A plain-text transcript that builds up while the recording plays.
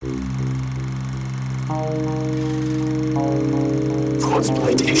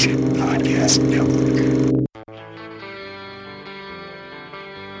Consultation Podcast Network.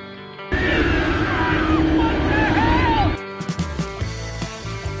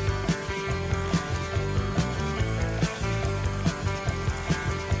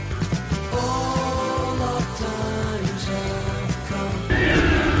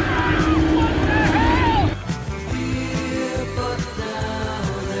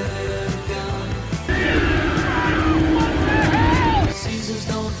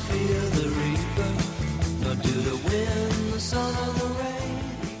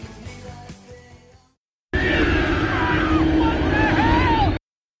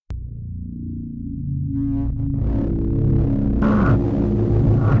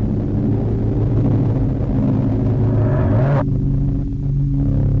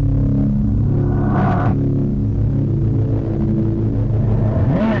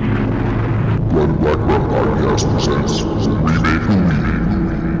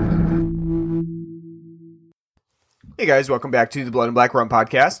 Hey guys, welcome back to the Blood and Black Rum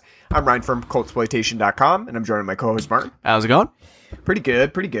Podcast. I'm Ryan from Cultsploitation.com, and I'm joined by my co-host Martin. How's it going? Pretty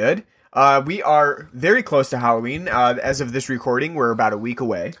good. We are very close to Halloween. As of this recording, we're about a week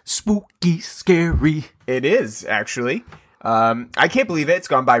away. Spooky, scary. It is, actually. I can't believe it. It's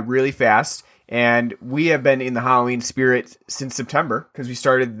gone by really fast, and we have been in the Halloween spirit since September, because we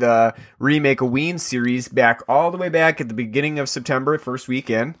started the Remake a Ween series all the way back at the beginning of September, first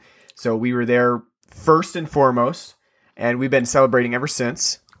weekend. So we were there first and foremost. And we've been celebrating ever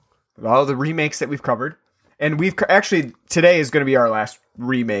since with all the remakes that we've covered. And today is going to be our last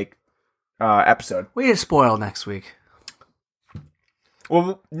remake episode. We get spoiled next week.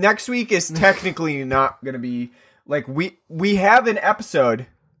 Well, next week is technically not going to be, like, we have an episode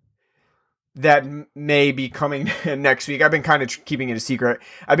that may be coming next week. I've been kind of keeping it a secret.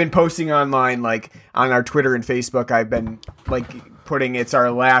 I've been posting online, like, on our Twitter and Facebook. I've been, like, putting it's our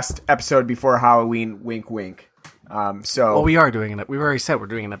last episode before Halloween, wink, wink. Well, we are doing it. We've already said we're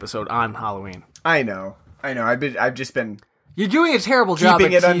doing an episode on Halloween. I know. I've just been. You're doing a terrible job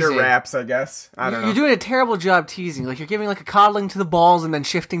keeping it teasing. under wraps, I guess. I don't know. You're doing a terrible job teasing. Like, you're giving, like, a coddling to the balls and then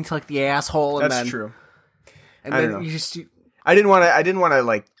shifting to, like, the asshole. And That's then, true. And I then don't know. I didn't want to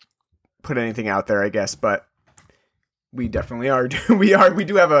like put anything out there, I guess, but we definitely are. We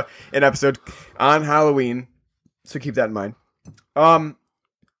do have an episode on Halloween, so keep that in mind.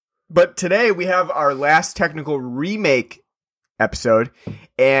 But today we have our last technical remake episode,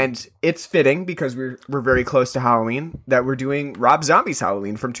 and it's fitting because we're very close to Halloween that we're doing Rob Zombie's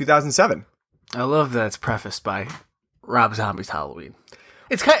Halloween from 2007. I love that it's prefaced by Rob Zombie's Halloween.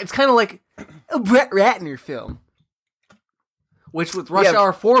 It's kind of like a Brett Ratner film, which with Rush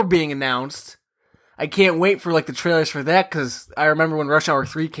Hour 4 being announced, I can't wait for like the trailers for that, because I remember when Rush Hour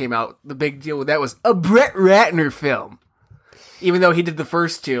 3 came out, the big deal with that was a Brett Ratner film. Even though he did the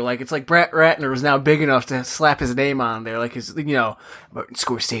first two, like, it's like Brett Ratner was now big enough to slap his name on there, like his, Martin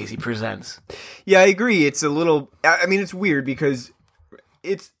Scorsese presents. Yeah, I agree. It's a little, it's weird because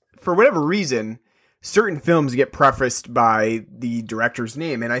it's, for whatever reason, certain films get prefaced by the director's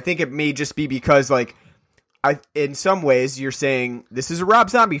name. And I think it may just be because, like, in some ways, you're saying this is a Rob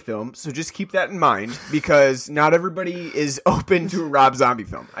Zombie film, so just keep that in mind, because not everybody is open to a Rob Zombie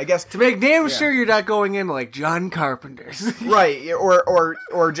film, I guess. To make damn sure you're not going in like John Carpenter's. Right,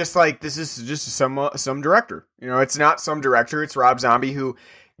 or just like, this is just some director. It's not some director, it's Rob Zombie, who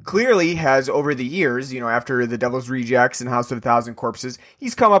clearly has, over the years, after The Devil's Rejects and House of a Thousand Corpses,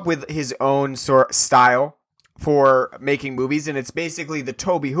 he's come up with his own style for making movies, and it's basically the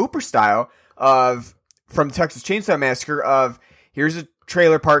Tobe Hooper style from Texas Chainsaw Massacre of, here's a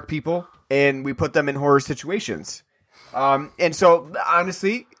trailer park people, and we put them in horror situations. And so,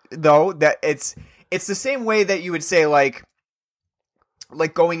 honestly, though, that it's the same way that you would say, like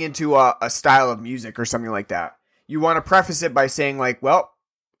going into a style of music or something like that. You want to preface it by saying, like, well,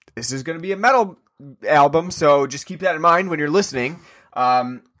 this is going to be a metal album, so just keep that in mind when you're listening.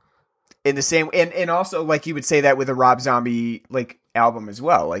 In the same, and also, like, you would say that with a Rob Zombie, like, album as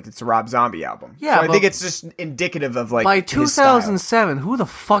well. Like, it's a Rob Zombie album. Yeah, so I think it's just indicative of, like, by 2007, who the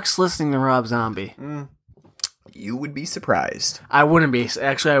fuck's listening to Rob Zombie? You would be surprised. I wouldn't be.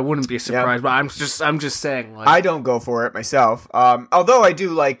 Actually, I wouldn't be surprised. But I'm just saying. Like, I don't go for it myself. Although I do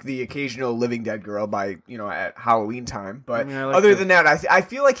like the occasional Living Dead Girl by at Halloween time. But other than that, I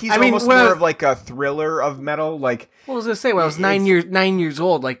feel like he's almost more of like a thriller of metal. Like, what was I say? When I was 9 years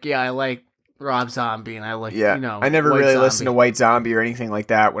old, like, yeah, I like Rob Zombie, and I like I never really listened to White Zombie or anything like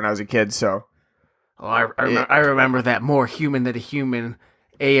that when I was a kid. So, I remember that More Human Than a Human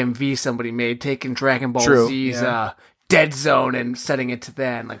AMV somebody made, taking Dragon Ball Z's Dead Zone and setting it to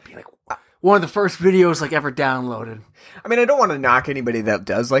that, and like being like, one of the first videos like ever downloaded. I mean, I don't want to knock anybody that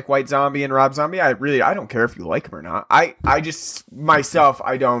does like White Zombie and Rob Zombie. I don't care if you like him or not. I just, myself,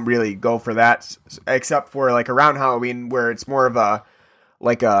 I don't really go for that, except for like around Halloween where it's more of a,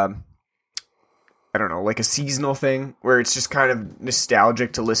 like a, I don't know, like a seasonal thing where it's just kind of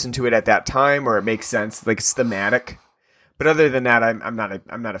nostalgic to listen to it at that time, or it makes sense, like it's thematic. But other than that, I'm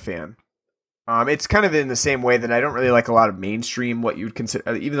not a fan. It's kind of in the same way that I don't really like a lot of mainstream, what you would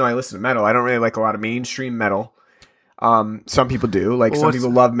consider, even though I listen to metal, I don't really like a lot of mainstream metal. Some people do, like some people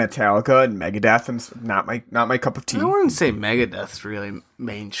love Metallica and Megadeth, and not my cup of tea. I wouldn't say Megadeth's really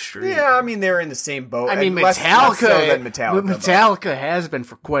mainstream. Yeah, I mean they're in the same boat. I mean less Metallica, so than Metallica. Metallica has been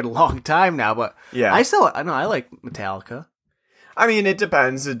for quite a long time now, but yeah, I like Metallica. I mean, it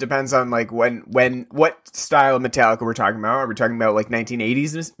depends. It depends on like what style of Metallica we're talking about. Are we talking about like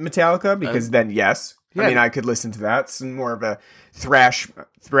 1980s Metallica? Because then yes, yeah. I mean I could listen to that. It's more of a thrash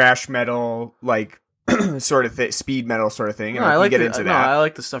metal like sort of speed metal sort of thing. And I like get into that. No, I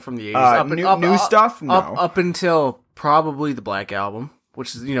like the stuff from the 80s. New stuff. No. Up until probably the Black Album,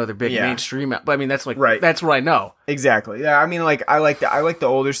 which is their big mainstream. But I mean that's like that's what I know exactly. Yeah, I mean like I like the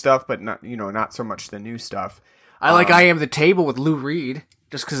older stuff, but not so much the new stuff. I like I Am the Table with Lou Reed,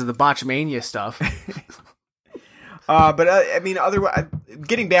 just because of the Botchamania stuff. But I mean, otherwise,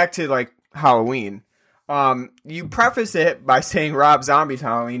 getting back to like Halloween, you preface it by saying Rob Zombie's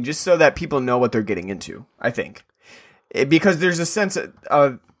Halloween, just so that people know what they're getting into. I think, because there's a sense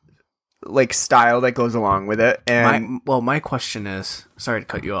of like style that goes along with it. And my question is, sorry to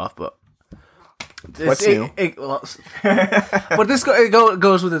cut you off, but. What's new? But this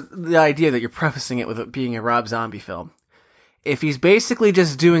goes with the idea that you're prefacing it with it being a Rob Zombie film. If he's basically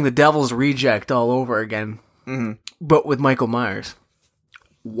just doing the Devil's Reject all over again, but with Michael Myers,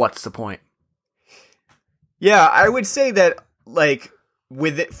 what's the point? Yeah, I would say that like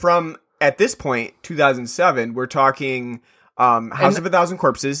with it from at this point, 2007, we're talking House of a Thousand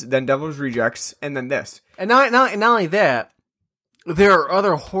Corpses, then Devil's Rejects, and then this. And not only that. There are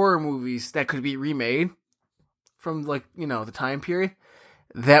other horror movies that could be remade from, like, the time period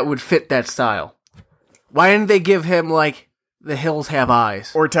that would fit that style. Why didn't they give him, like, The Hills Have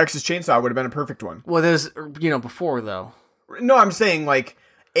Eyes? Or Texas Chainsaw would have been a perfect one. Well, there's, before, though. No, I'm saying, like,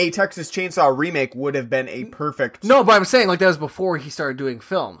 a Texas Chainsaw remake would have been a perfect... No, but I'm saying, like, that was before he started doing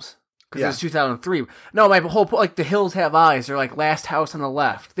films. Because it was 2003. No, my whole point, like, The Hills Have Eyes, or, like, Last House on the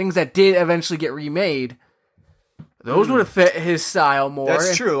Left. Things that did eventually get remade... Those would have fit his style more.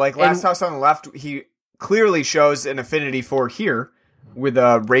 That's true. Like Last House on the Left, he clearly shows an affinity for here with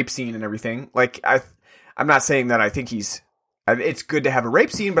a rape scene and everything. Like I'm not saying that I think it's good to have a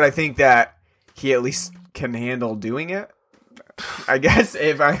rape scene, but I think that he at least can handle doing it. I guess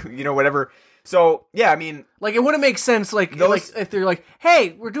if whatever. So yeah, I mean, like it wouldn't make sense. Like if they're like,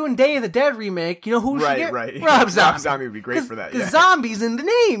 hey, we're doing Day of the Dead remake. You know who should get? Right. Rob Zombie. Rob Zombie would be great for that. Because zombies in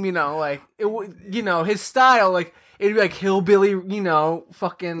the name. Like it would. His style. Like. It'd be like hillbilly,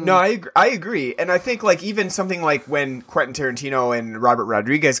 fucking... No, I agree. And I think, like, even something like when Quentin Tarantino and Robert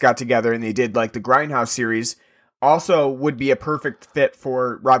Rodriguez got together and they did, like, the Grindhouse series also would be a perfect fit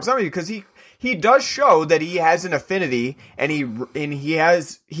for Rob Zombie because he does show that he has an affinity and he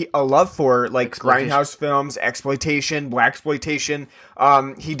has a love for, like, Grindhouse films, exploitation, blaxploitation.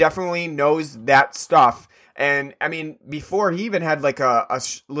 He definitely knows that stuff. And, I mean, before he even had, like, a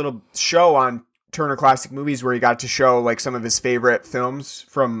little show on Turner Classic Movies where he got to show like some of his favorite films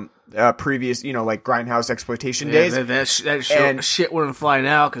from previous, like Grindhouse exploitation days. That shit wouldn't fly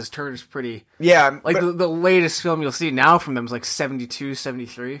now because Turner's pretty... Yeah. Like the latest film you'll see now from them is like 72,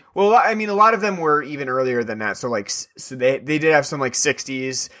 73. Well, I mean, a lot of them were even earlier than that. So like, they did have some like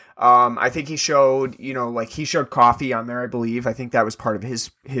 60s. I think he showed, he showed Coffee on there, I believe. I think that was part of his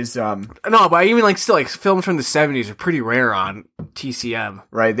No, but I even still films from the 70s are pretty rare on TCM.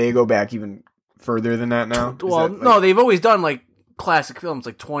 Right. They go back even further than that now? Well, no, they've always done like classic films,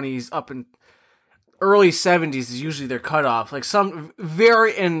 like 20s up in early 70s is usually their cutoff. Like some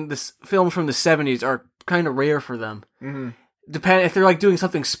films from the 70s are kind of rare for them. Mm-hmm. If they're like doing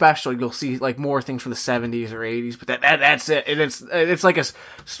something special, you'll see like more things from the 70s or 80s. But that's it. And it's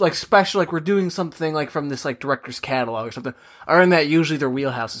like special. Like we're doing something like from this like director's catalog or something. Or in that usually their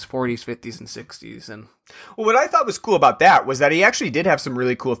wheelhouse is 40s, 50s, and 60s. And well, what I thought was cool about that was that he actually did have some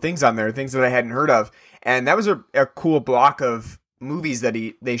really cool things on there, things that I hadn't heard of, and that was a cool block of movies that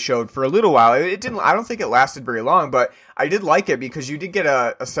they showed for a little while. I don't think it lasted very long, but I did like it because you did get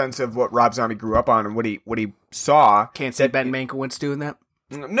a sense of what Rob Zombie grew up on and what he saw. Can't say Ben Mankiewicz doing that.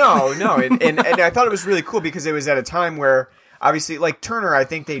 No, and I thought it was really cool because it was at a time where obviously like Turner, I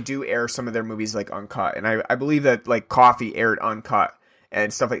think they do air some of their movies like uncut, and I believe that like Coffee aired uncut.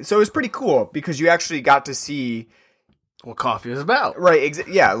 and stuff like. So it was pretty cool because you actually got to see what coffee was about. Right?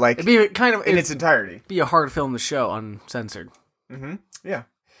 Yeah, like it'd be kind of in its entirety. Be a hard film to show uncensored. Mm-hmm. Yeah.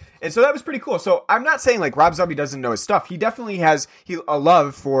 And so that was pretty cool. So I'm not saying like Rob Zombie doesn't know his stuff. He definitely has a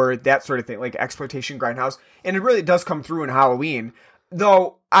love for that sort of thing, like exploitation, grindhouse, and it really does come through in Halloween.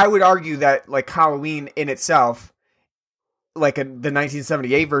 Though I would argue that like Halloween in itself, like the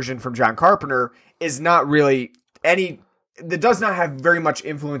 1978 version from John Carpenter, is not really that does not have very much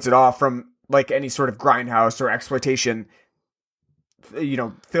influence at all from like any sort of grindhouse or exploitation,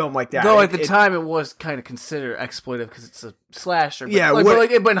 film like that. Though at the time it was kind of considered exploitive because it's a slasher. But, yeah,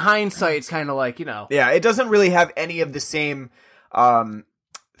 but in hindsight, it's kind of like, Yeah, it doesn't really have any of the same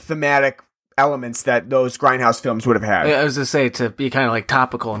thematic elements that those grindhouse films would have had. I was to say, to be kind of like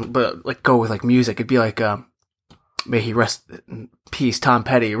topical, but like go with like music, it'd be like, may he rest in peace, Tom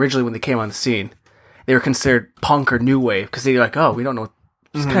Petty. Originally when they came on the scene, they were considered punk or new wave because they're like, oh, we don't know.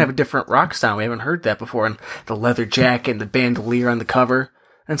 It's kind of a different rock sound. We haven't heard that before. And the leather jacket and the bandolier on the cover.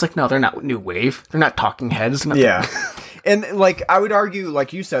 And it's like, no, they're not new wave. They're not Talking Heads. Yeah. And like, I would argue,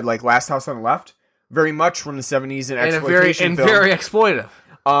 like you said, like Last House on the Left, very much from the 70s and exploitation film. Very exploitive.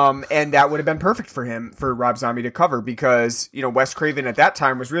 And that would have been perfect for Rob Zombie to cover because, Wes Craven at that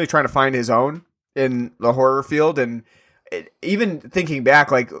time was really trying to find his own in the horror field. And even thinking back,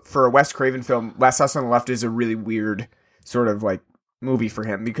 like for a Wes Craven film, Last House on the Left is a really weird sort of like movie for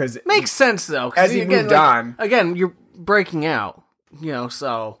him because makes sense though. As he moved on. Again, you're breaking out,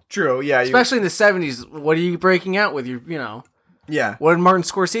 so. True, yeah. Especially in the 70s, what are you breaking out with? Yeah. What did Martin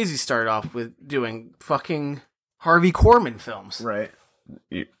Scorsese start off with doing? Fucking Harvey Korman films. Right.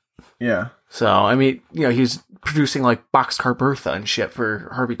 Yeah. So, I mean, he was producing like Boxcar Bertha and shit for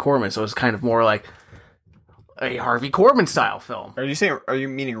Harvey Korman, so it was kind of more like a Harvey Korman style film. Are you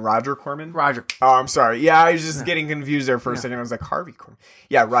meaning Roger Corman? Roger. Oh, I'm sorry. Yeah, I was just getting confused there for a second. I was like, Harvey Korman.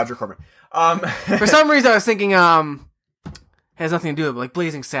 Yeah, Roger Corman. For some reason I was thinking, has nothing to do with like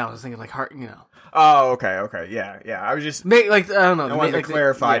Blazing Saddles. I was thinking like Oh, okay. Yeah. I was just I don't know. I wanted to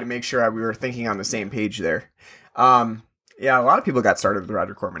clarify to make sure we were thinking on the same page there. Yeah, a lot of people got started with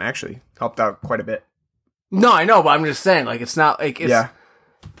Roger Corman, actually. Helped out quite a bit. No, I know, but I'm just saying, like, it's not, like, it's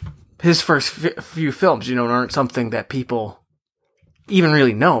his first few films, aren't something that people even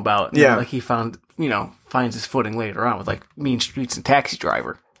really know about. Yeah. Like, he finds his footing later on with, like, Mean Streets and Taxi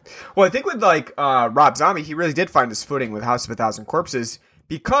Driver. Well, I think with, like, Rob Zombie, he really did find his footing with House of a Thousand Corpses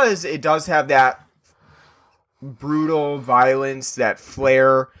because it does have that brutal violence, that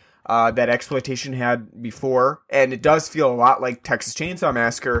flair, that exploitation had before, and it does feel a lot like Texas Chainsaw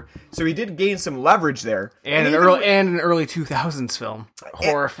Massacre. So he did gain some leverage there, and an early 2000s film,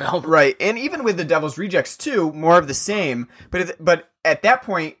 horror film, right? And even with The Devil's Rejects 2, more of the same. But at that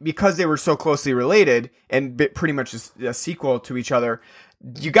point, because they were so closely related and pretty much a sequel to each other,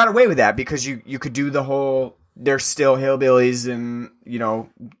 you got away with that because you could do the whole they're still hillbillies and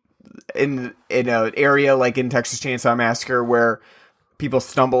in an area like in Texas Chainsaw Massacre where people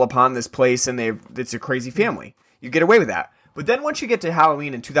stumble upon this place and it's a crazy family. You get away with that. But then once you get to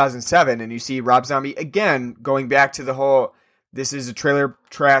Halloween in 2007 and you see Rob Zombie again going back to the whole, this is a trailer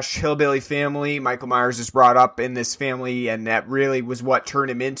trash hillbilly family. Michael Myers is brought up in this family, and that really was what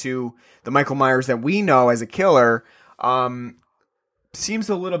turned him into the Michael Myers that we know as a killer. Seems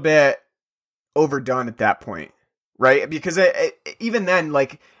a little bit overdone at that point, right? Because even then,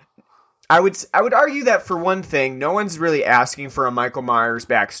 like, I would argue that for one thing, no one's really asking for a Michael Myers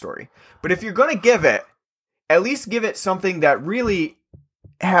backstory. But if you're going to give it, at least give it something that really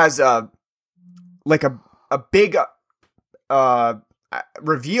has a big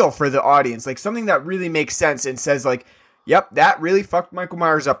reveal for the audience, like something that really makes sense and says like, yep, that really fucked Michael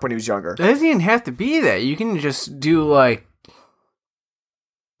Myers up when he was younger. It doesn't even have to be that. You can just do like,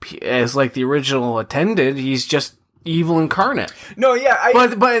 as like the original intended, he's just evil incarnate. No, yeah,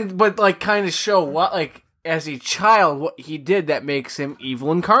 but like kind of show what, like, as a child, what he did that makes him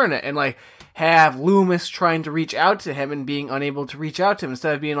evil incarnate, and like have Loomis trying to reach out to him and being unable to reach out to him,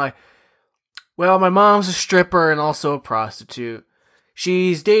 instead of being like, well, my mom's a stripper and also a prostitute.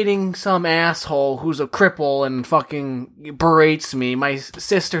 She's dating some asshole who's a cripple and fucking berates me. My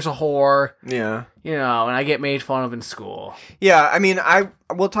sister's a whore. Yeah. And I get made fun of in school. Yeah, I mean,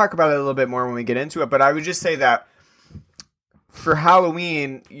 we'll talk about it a little bit more when we get into it, but I would just say that for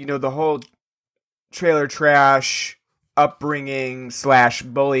Halloween, the whole trailer trash upbringing /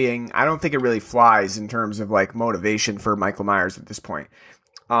 bullying, I don't think it really flies in terms of like motivation for Michael Myers at this point.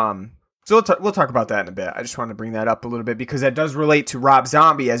 So we'll talk about that in a bit. I just wanted to bring that up a little bit because that does relate to Rob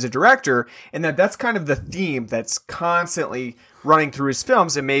Zombie as a director, and that's kind of the theme that's constantly running through his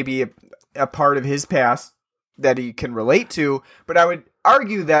films, and maybe a part of his past that he can relate to. But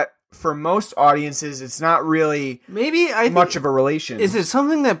argue that for most audiences, it's not really maybe much of a relation. Is it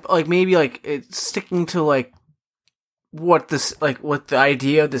something that like maybe like it's sticking to like what the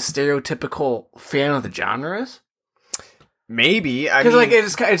idea of the stereotypical fan of the genre is? Maybe, because like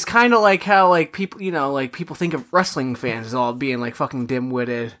it's kind of like how like people like people think of wrestling fans as all being like fucking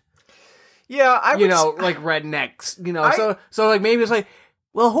dim-witted. Yeah, like rednecks. So like maybe it's like,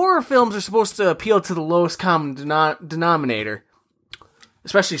 well, horror films are supposed to appeal to the lowest common denominator,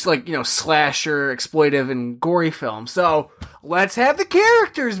 especially like slasher, exploitive, and gory films. So let's have the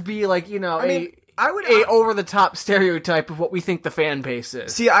characters be like a over the top stereotype of what we think the fan base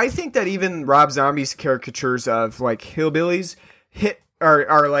is. See, I think that even Rob Zombie's caricatures of like hillbillies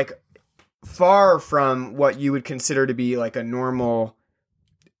are like far from what you would consider to be like a normal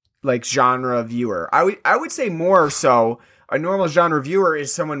like genre viewer. I would say more so a normal genre viewer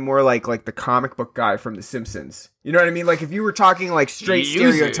is someone more like the comic book guy from The Simpsons. You know what I mean? Like if you were talking like straight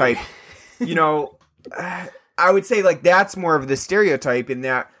stereotype, I would say like that's more of the stereotype in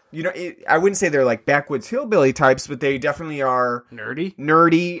that. I wouldn't say they're like backwoods hillbilly types, but they definitely are nerdy,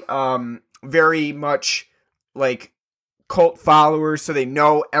 very much like cult followers, so they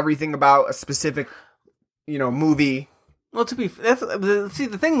know everything about a specific, movie. Well,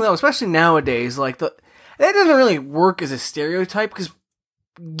 the thing though, especially nowadays, like that doesn't really work as a stereotype because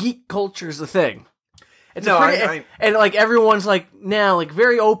geek culture is the thing. And like everyone's like now like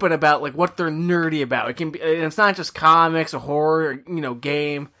very open about like what they're nerdy about. It can be, and it's not just comics or horror, or,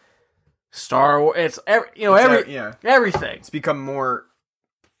 game. Star Wars, it's everything. It's become more,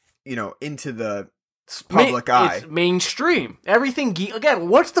 into the public eye. It's mainstream. Everything again.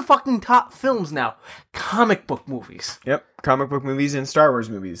 What's the fucking top films now? Comic book movies. Yep, comic book movies and Star Wars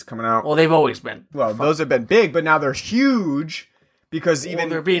movies coming out. Well, they've always been. Well, those have been big, but now they're huge because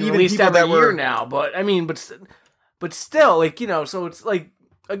they're being released every year now. But I mean, but still, like so it's like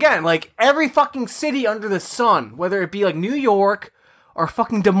again, like every fucking city under the sun, whether it be like New York. Or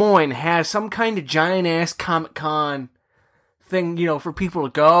fucking Des Moines has some kind of giant ass Comic-Con thing, for people to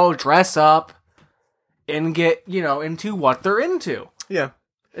go dress up and get, into what they're into. Yeah,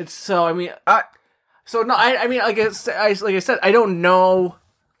 it's so. I mean, like I said, I don't know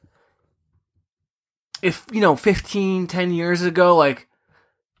if 10 years ago, like,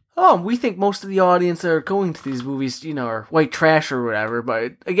 we think most of the audience that are going to these movies, are white trash or whatever.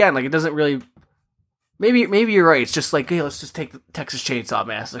 But again, like, it doesn't really. Maybe you're right. It's just like, hey, let's just take the Texas Chainsaw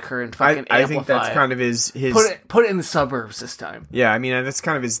Massacre and fucking amplify. I think that's kind of his put it in the suburbs this time. Yeah, I mean that's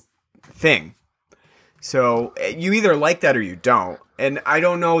kind of his thing. So you either like that or you don't. And I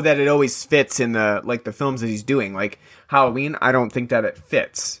don't know that it always fits in the films that he's doing. Like Halloween, I don't think that it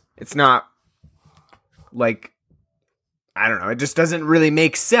fits. It's not like I don't know. It just doesn't really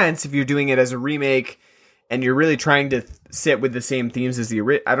make sense if you're doing it as a remake and you're really trying to sit with the same themes as the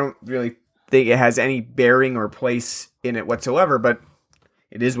original. I don't really think it has any bearing or place in it whatsoever, but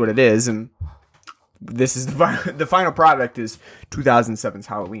it is what it is, and this is the final product is 2007's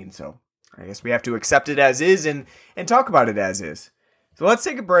Halloween, so I guess we have to accept it as is and talk about it as is. So let's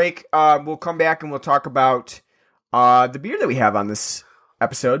take a break. We'll come back and we'll talk about the beer that we have on this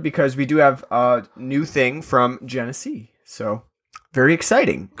episode because we do have a new thing from Genesee, so very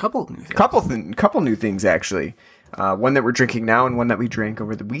exciting. Couple new things actually. One that we're drinking now and one that we drank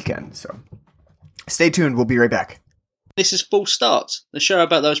over the weekend. So stay tuned. We'll be right back. This is Full Starts, the show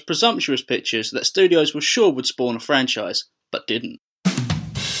about those presumptuous pictures that studios were sure would spawn a franchise, but didn't.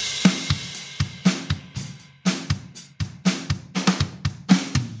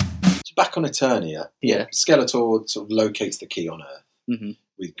 So back on Eternia, Skeletor sort of locates the key on Earth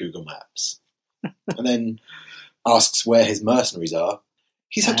with Google Maps. And then asks where his mercenaries are.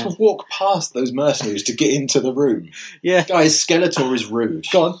 He's had to walk past those mercenaries to get into the room. Yeah. Guys, Skeletor is rude.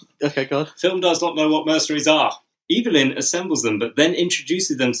 Go on. Okay, go on. Film does not know what mercenaries are. Evelyn assembles them, but then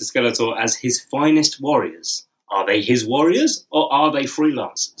introduces them to Skeletor as his finest warriors. Are they his warriors, or are they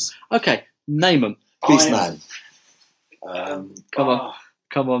freelancers? Okay, name them. Beastman.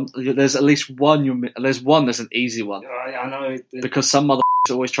 Come on. There's at least one. There's one that's an easy one. I know. Because some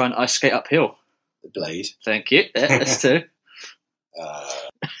motherfuckers are always trying to ice skate uphill. The Blade. Thank you. That's two.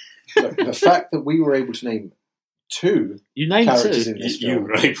 Look, the fact that we were able to name two characters in this film, you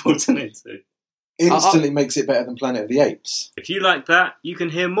were able to name two, instantly makes it better than Planet of the Apes. If you like that, you can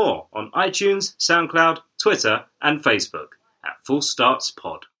hear more on iTunes, SoundCloud, Twitter, and Facebook at Full Starts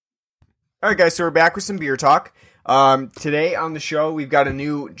Pod. All right, guys, so we're back with some beer talk. Today on the show, we've got a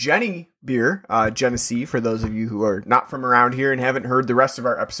new Genny beer, Genesee, for those of you who are not from around here and haven't heard the rest of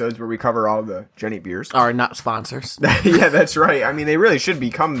our episodes where we cover all the Genny beers. Are not sponsors. Yeah, that's right. I mean, they really should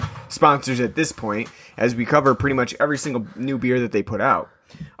become sponsors at this point, as we cover pretty much every single new beer that they put out.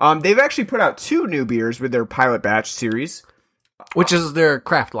 They've actually put out 2 new beers with their pilot batch series. Which is their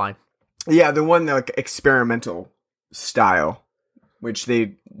craft line. Yeah, the one, like, experimental style, which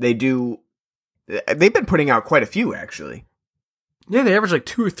they do... They've been putting out quite a few, actually. Yeah, they average like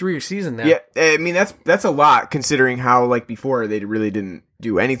 2 or 3 a season now. Yeah, I mean, that's a lot, considering how, like, before they really didn't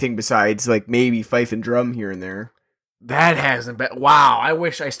do anything besides, like, maybe fife and drum here and there. That hasn't been... Wow, I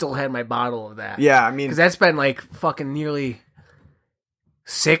wish I still had my bottle of that. Yeah, I mean... Because that's been, like, fucking nearly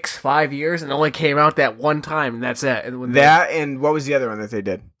 5 years, and it only came out that one time, and that's it. And and what was the other one that they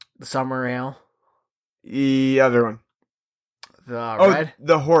did? The Summer Ale. The other one. The red?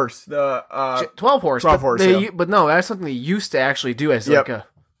 The horse. The 12 horse. 12 horse, yeah. But no, that's something they used to actually do as like a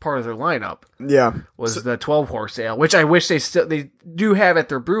part of their lineup. Yeah. Was the 12 horse ale, which I wish they do have at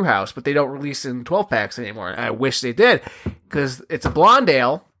their brew house, but they don't release in 12 packs anymore. I wish they did, because it's a blonde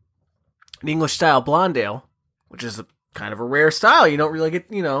ale, an English style blonde ale, which is kind of a rare style. You don't really get,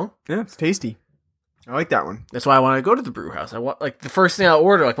 Yeah, it's tasty. I like that one. That's why I want to go to the brew house. I want, like, the first thing I'll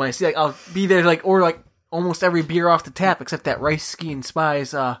order, like, when I see, like, I'll be there, like, order, like, almost every beer off the tap except that Rice Ski and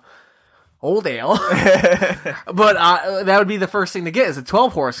Spies old ale. But that would be the first thing to get is a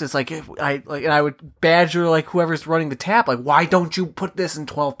 12 horse. It's like, and I would badger, like, whoever's running the tap, like, why don't you put this in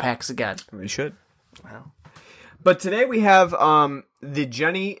 12 packs again? We should. Wow. But today we have the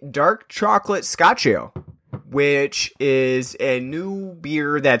Genny Dark Chocolate Scotch Ale, which is a new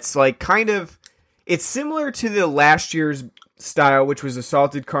beer that's, like, kind of, it's similar to the last year's style, which was a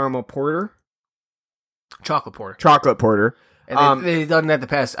salted caramel porter. Chocolate porter. And they've done that the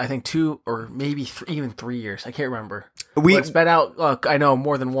past, I think, 2 or maybe even 3 years. I can't remember. It's been out, I know,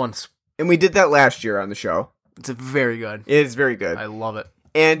 more than once. And we did that last year on the show. It's very good. It is very good. I love it.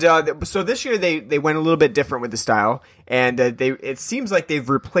 And so this year they went a little bit different with the style, and it seems like they've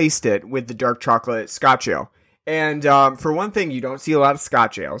replaced it with the dark chocolate Scotch Ale. And for one thing, you don't see a lot of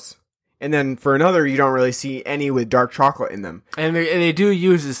Scotch ales. And then for another, you don't really see any with dark chocolate in them. And they do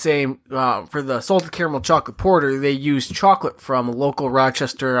use the same, for the salted caramel chocolate porter, they use chocolate from a local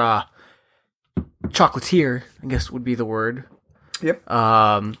Rochester chocolatier, I guess would be the word. Yep.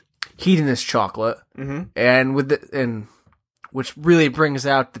 Hedonist chocolate. Mm-hmm. And which really brings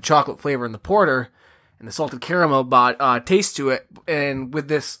out the chocolate flavor in the porter and the salted caramel taste to it. And with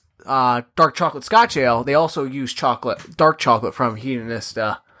this dark chocolate Scotch ale, they also use dark chocolate from Hedonist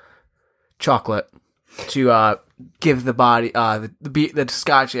chocolate to give the body the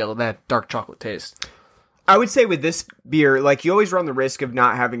Scotch ale that dark chocolate taste. I would say with this beer, like, you always run the risk of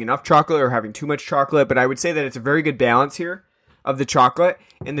not having enough chocolate or having too much chocolate, but I would say that it's a very good balance here of the chocolate,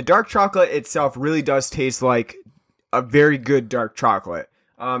 and the dark chocolate itself really does taste like a very good dark chocolate.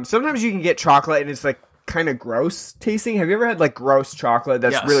 Sometimes you can get chocolate and it's like kind of gross tasting. Have you ever had like gross chocolate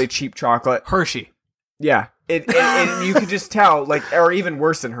that's really cheap chocolate? Hershey. Yeah. And you can just tell, like, or even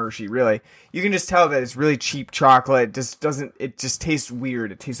worse than Hershey, really. You can just tell that it's really cheap chocolate. It just tastes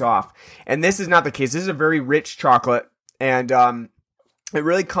weird. It tastes off. And this is not the case. This is a very rich chocolate, and it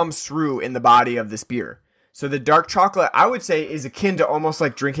really comes through in the body of this beer. So the dark chocolate, I would say, is akin to almost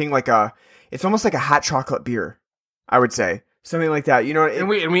like drinking it's almost like a hot chocolate beer, I would say. Something like that. You know, and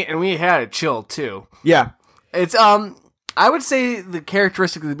we had it chilled too. Yeah. It's I would say the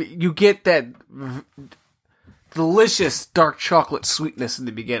characteristic of you get that delicious dark chocolate sweetness in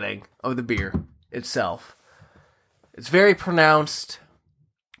the beginning of the beer itself. It's very pronounced,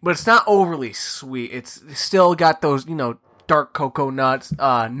 but it's not overly sweet. It's still got those, dark cocoa notes,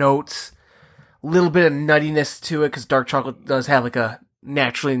 a little bit of nuttiness to it, because dark chocolate does have like a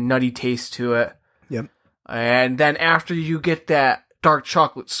naturally nutty taste to it. Yep. And then after you get that dark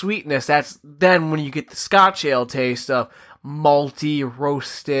chocolate sweetness, that's then when you get the Scotch ale taste of malty,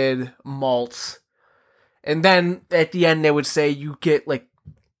 roasted malts. And then at the end, they would say you get like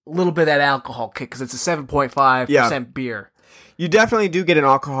a little bit of that alcohol kick, because it's a 7.5% beer. You definitely do get an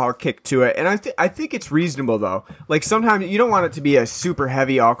alcohol kick to it. And I think it's reasonable, though. Like, sometimes you don't want it to be a super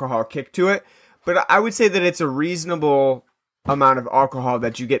heavy alcohol kick to it, but I would say that it's a reasonable amount of alcohol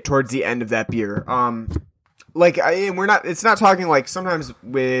that you get towards the end of that beer. It's not talking like sometimes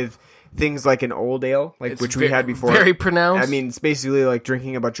with things like an old ale, which we had before. Very pronounced. I mean, it's basically like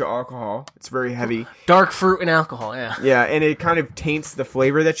drinking a bunch of alcohol. It's very heavy. Dark fruit and alcohol, yeah. Yeah, and it kind of taints the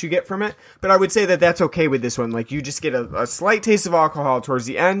flavor that you get from it. But I would say that that's okay with this one. Like, you just get a slight taste of alcohol towards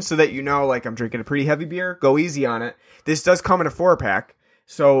the end so that you know, like, I'm drinking a pretty heavy beer. Go easy on it. This does come in a 4-pack.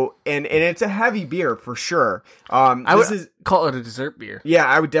 So, and it's a heavy beer for sure. I would call it a dessert beer. Yeah,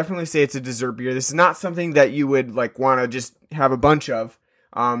 I would definitely say it's a dessert beer. This is not something that you would like want to just have a bunch of.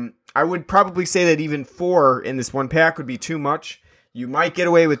 I would probably say that even 4 in this one pack would be too much. You might get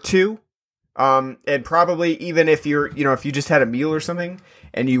away with 2. And probably even if if you just had a meal or something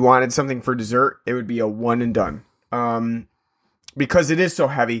and you wanted something for dessert, it would be a 1 and done. Because it is so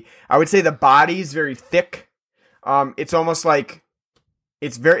heavy. I would say the body is very thick. It's almost like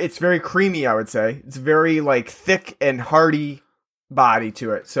it's very creamy, I would say. It's very like thick and hearty body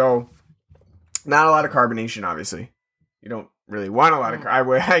to it. So not a lot of carbonation, obviously. You don't really want a lot of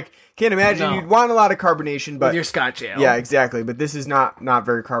I can't imagine you'd want a lot of carbonation, but with your Scotch ale. Yeah, exactly. But this is not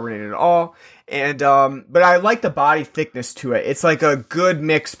very carbonated at all. And but I like the body thickness to it. It's like a good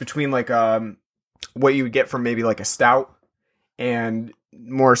mix between like what you would get from maybe like a stout and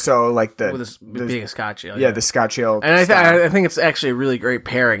more so like being a Scotch ale. Yeah, the Scotch ale. And I think it's actually a really great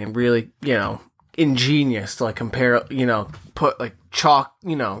pairing and really, ingenious to like compare, put like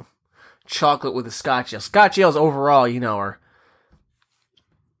chocolate with a Scotch ale. Scotch ales overall, are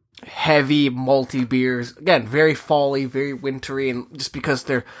heavy, malty beers. Again, very fally, very wintry, and just because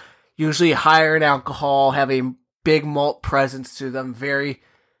they're usually higher in alcohol, have a big malt presence to them, very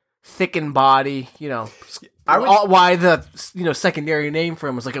thick in body, why the secondary name for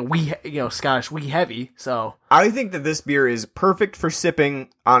them was like a wee, Scottish wee heavy. So I think that this beer is perfect for sipping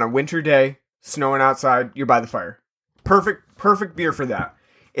on a winter day, snowing outside, you're by the fire. Perfect beer for that.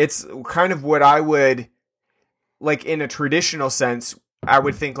 It's kind of what I would like in a traditional sense. I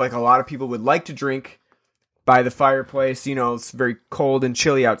would think like a lot of people would like to drink by the fireplace. It's very cold and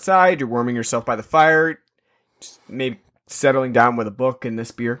chilly outside. You're warming yourself by the fire, just maybe settling down with a book and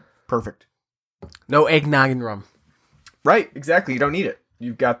this beer. Perfect. No eggnog and rum. Right, exactly. You don't need it.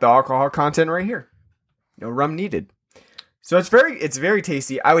 You've got the alcohol content right here. No rum needed. So it's very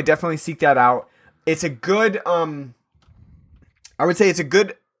tasty. I would definitely seek that out. It's a good I would say it's a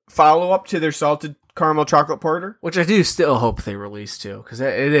good follow-up to their salted caramel chocolate porter, which I do still hope they release too, because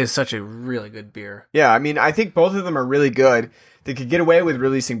it is such a really good beer. Yeah, I mean, I think both of them are really good. They could get away with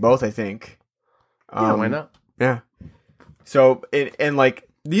releasing both, I think. Yeah, why not? Yeah. So, and like,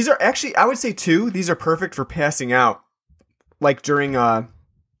 these are actually, I would say too, these are perfect for passing out, like during a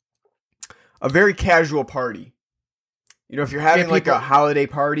very casual party. If you're having like a holiday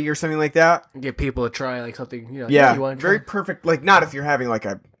party or something like that. Get people to try like something, yeah, you want to very try. perfect. Like, not if you're having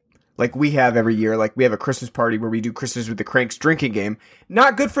like we have every year, like we have a Christmas party where we do Christmas with the Cranks drinking game.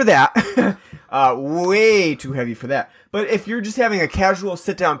 Not good for that. Way too heavy for that. But if you're just having a casual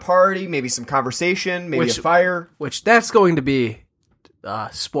sit-down party, maybe some conversation, maybe a fire. Which that's going to be,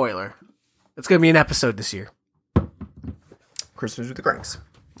 spoiler, it's going to be an episode this year. Christmas with the Cranks.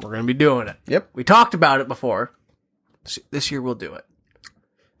 We're going to be doing it. Yep. We talked about it before. This year we'll do it.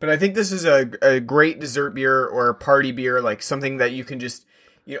 But I think this is a great dessert beer or a party beer, like something that you can just,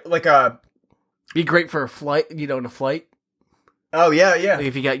 be great for a flight, in a flight. Oh, yeah, yeah. Like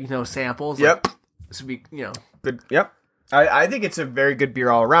if you got, samples. Yep. This would be, Good. Yep. I think it's a very good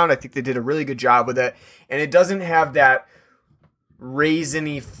beer all around. I think they did a really good job with it. And it doesn't have that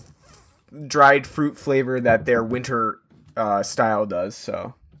raisiny dried fruit flavor that their winter style does.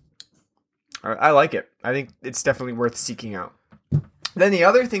 So I like it. I think it's definitely worth seeking out. Then the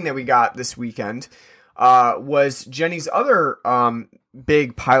other thing that we got this weekend was Jenny's other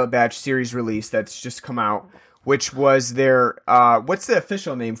big Pilot Batch series release that's just come out, which was their what's the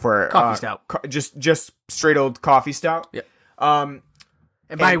official name for it? Coffee stout. Just straight old coffee stout. Yeah. And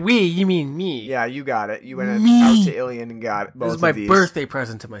by we, you mean me. Yeah, you got it. You went out to Ilion and got both of these. This is my birthday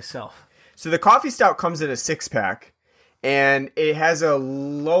present to myself. So the coffee stout comes in a 6-pack, and it has a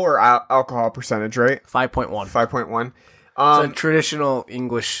lower alcohol percentage, right? 5.1. 5.1. It's a traditional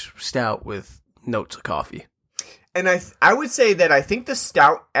English stout with notes of coffee. And I would say that I think the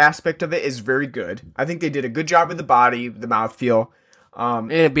stout aspect of it is very good. I think they did a good job with the body, the mouthfeel. And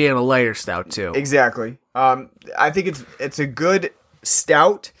it being a lighter stout, too. Exactly. I think it's a good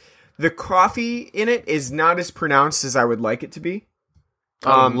stout. The coffee in it is not as pronounced as I would like it to be.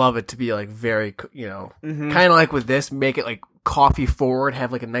 I would love it to be like very, kind of like with this, make it like coffee forward,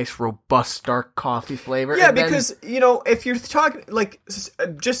 have like a nice robust dark coffee flavor. Yeah, because if you're talking like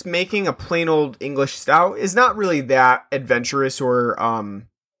just making a plain old English stout is not really that adventurous or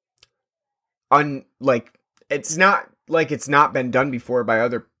it's not like it's not been done before by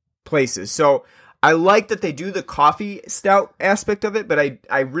other places. So I like that they do the coffee stout aspect of it, but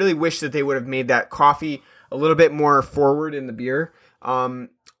I really wish that they would have made that coffee a little bit more forward in the beer.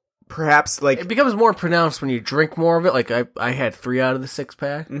 Perhaps like it becomes more pronounced when you drink more of it. Like I had 3 out of the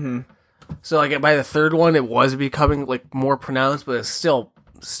 6-pack. Mm-hmm. So like by the third one, it was becoming like more pronounced, but it's still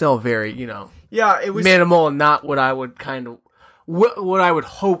still very, it was minimal and not what I would what I would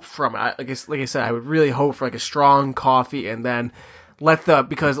hope from it. I guess, like I said, I would really hope for like a strong coffee, and then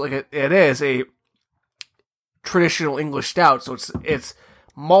because like it is a traditional English stout, so it's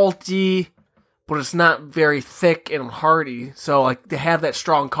malty, but it's not very thick and hearty. So like to have that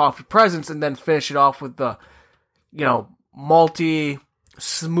strong coffee presence and then finish it off with the, malty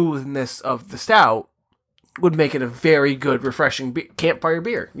smoothness of the stout would make it a very good, refreshing campfire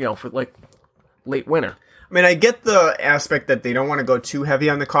beer, for like late winter. I mean, I get the aspect that they don't want to go too heavy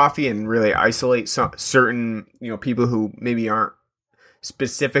on the coffee and really isolate certain, people who maybe aren't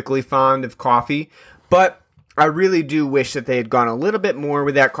specifically fond of coffee, but I really do wish that they had gone a little bit more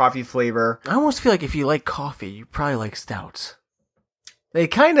with that coffee flavor. I almost feel like if you like coffee, you probably like stouts. They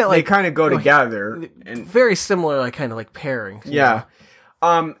kind of go together, and very similar, like kind of like pairings. Yeah.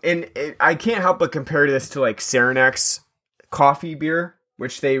 I can't help but compare this to like Saranac's coffee beer,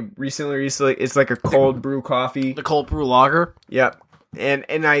 which they recently it's like a cold brew coffee. The cold brew lager. Yep.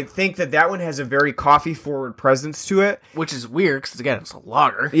 And I think that one has a very coffee forward presence to it, which is weird because again it's a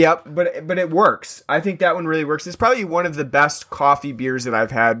lager. Yep, but it works. I think that one really works. It's probably one of the best coffee beers that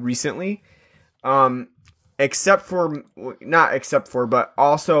I've had recently. But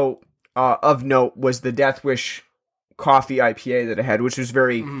also of note was the Death Wish coffee IPA that I had, which was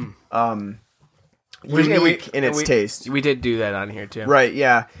very unique in its taste. We did do that on here too, right?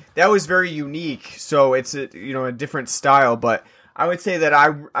 Yeah, that was very unique. So it's a different style, but I would say that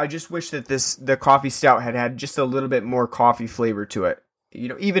I just wish that the coffee stout had just a little bit more coffee flavor to it.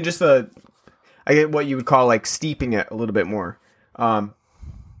 Even just I get what you would call like steeping it a little bit more,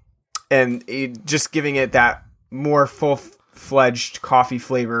 and just giving it that more full-fledged coffee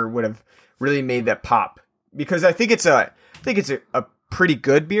flavor would have really made that pop. Because I think it's a pretty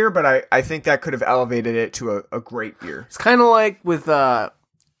good beer, but I think that could have elevated it to a great beer. It's kind of like with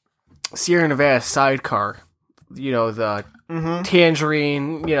Sierra Nevada Sidecar, the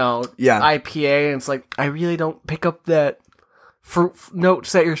tangerine, IPA, and it's like I really don't pick up that fruit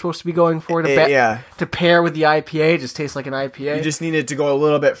notes that you're supposed to be going for to pair with the IPA. It just tastes like an IPA. You just need it to go a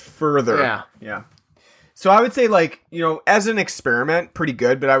little bit further. Yeah. So I would say, as an experiment, pretty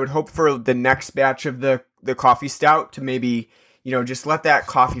good, but I would hope for the next batch of the coffee stout to maybe, just let that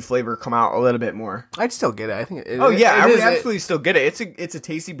coffee flavor come out a little bit more. I'd still get it. I think I would absolutely still get it. It's a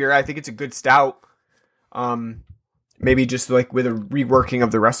tasty beer. I think it's a good stout. Maybe just like with a reworking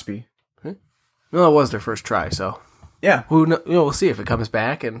of the recipe. Well, it was their first try, so yeah. We'll see if it comes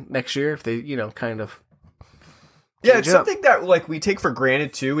back, and next year if they, kind of. Yeah, it's something that we take for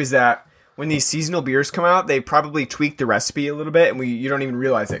granted too, is that when these seasonal beers come out, they probably tweak the recipe a little bit, and you don't even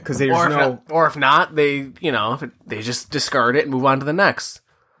realize it because if not, they they just discard it and move on to the next.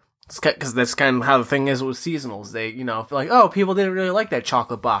 Because that's kind of how the thing is with seasonals. They feel like, oh, people didn't really like that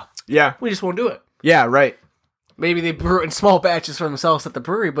chocolate bar. Yeah, we just won't do it. Yeah, right. Maybe they brew in small batches for themselves at the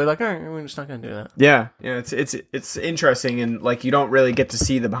brewery, but all right, we're just not going to do that. Yeah, it's interesting, and you don't really get to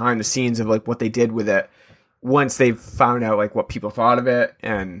see the behind the scenes of what they did with it once they found out what people thought of it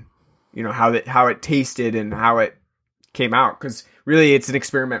and how it tasted and how it came out. Because really, it's an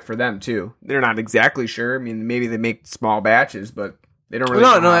experiment for them too. They're not exactly sure. I mean, maybe they make small batches, but they don't really.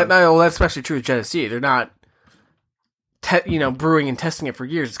 No, that's especially true with Genesee. They're not, brewing and testing it for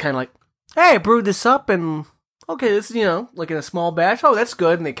years. It's kind of like, hey, I brewed this up and. Okay, this is, in a small batch. Oh, that's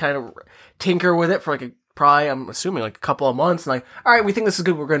good. And they kind of tinker with it for probably, I'm assuming, a couple of months. And all right, we think this is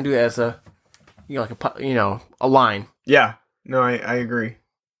good. We're going to do it as a, a line. Yeah. No, I agree.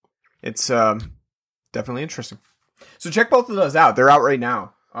 It's definitely interesting. So check both of those out. They're out right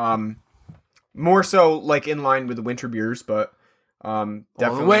now. More so in line with the winter beers, but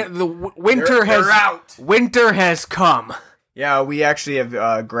definitely. The winter they're out. Winter has come. Yeah, we actually have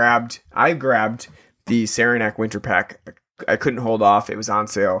I grabbed the Saranac Winter Pack. I couldn't hold off. It was on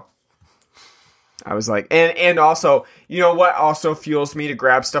sale. I was like, and also, what also fuels me to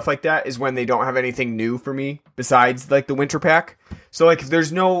grab stuff like that is when they don't have anything new for me besides the Winter Pack. So if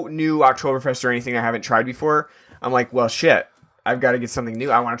there's no new Oktoberfest or anything I haven't tried before, I'm like, well, shit, I've got to get something new.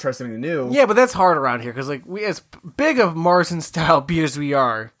 I want to try something new. Yeah, but that's hard around here because we, as big of Marzen style beers we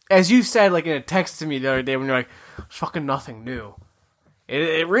are, as you said in a text to me the other day when you're like, there's fucking nothing new.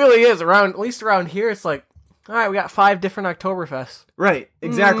 It really is at least around here. It's like, all right, we got 5 different Oktoberfests. Right,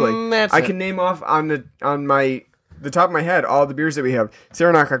 exactly. I can name off on the top of my head all the beers that we have: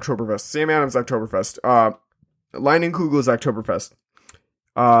 Saranac Oktoberfest, Sam Adams Oktoberfest, Leinenkugel's Oktoberfest,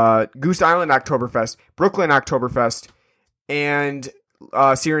 Goose Island Oktoberfest, Brooklyn Oktoberfest, and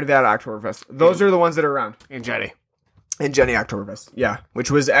Sierra Nevada Oktoberfest. Those are the ones that are around. And Jenny Oktoberfest, yeah,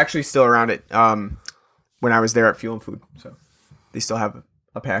 which was actually still around when I was there at Fuel and Food. So. They still have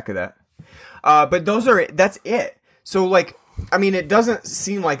a pack of that. But that's it. So like, I mean, it doesn't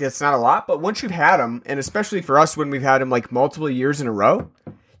seem like it's not a lot, but once you've had them, and especially for us when we've had them like multiple years in a row,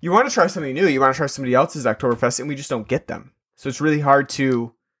 you want to try something new. You want to try somebody else's Oktoberfest, and we just don't get them. So it's really hard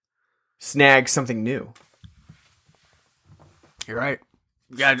to snag something new. You're right.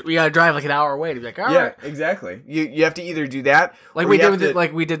 We gotta drive like an hour away to be like, all right. Yeah, exactly. You have to either do that, like we did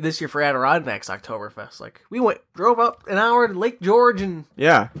like we did this year for Adirondacks Oktoberfest. Like we drove up an hour to Lake George and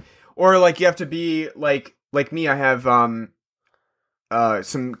or like you have to be like me. I have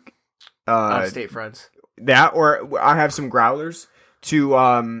some out-of-state friends. That, or I have some growlers to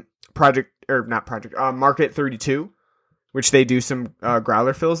Market 32, which they do some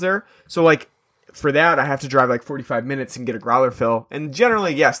growler fills there. So like for that, I have to drive like 45 minutes and get a growler fill. And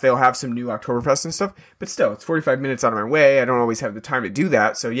generally, yes, they'll have some new Oktoberfest and stuff, but still, it's 45 minutes out of my way. I don't always have the time to do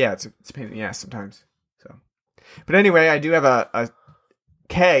that. So yeah, it's a pain in the ass sometimes. So, but anyway, I do have a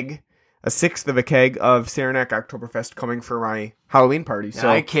keg, a sixth of a keg of Saranac Oktoberfest coming for my Halloween party. So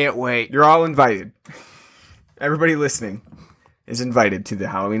I can't wait. You're all invited. Everybody listening is invited to the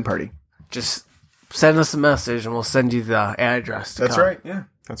Halloween party. Just send us a message and we'll send you the address to That's come. right. Yeah,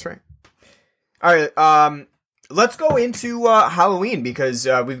 that's right. All right. Let's go into Halloween because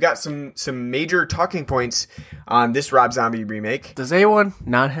we've got some major talking points on this Rob Zombie remake. Does anyone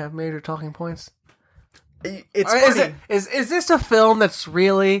not have major talking points? It's funny. Is this a film that's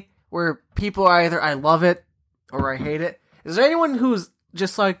really where people are either I love it or I hate it? Is there anyone who's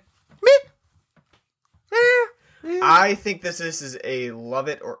just like me? I think this is a love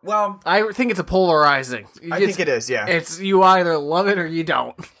it or I think it's a polarizing. I think it is. Yeah, it's you either love it or you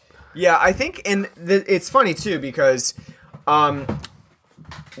don't. Yeah, I think, and it's funny too because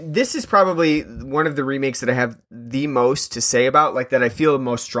this is probably one of the remakes that I have the most to say about, like that I feel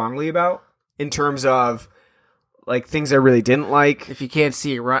most strongly about in terms of like things I really didn't like. If you can't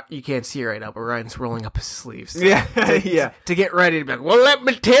see it, you can't see it right now, but Ryan's rolling up his sleeves. Yeah, to get ready to be like, well, let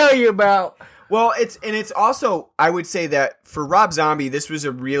me tell you about. Well, it's also, I would say that for Rob Zombie, this was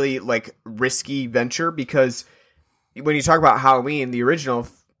a really like risky venture because when you talk about Halloween, the original,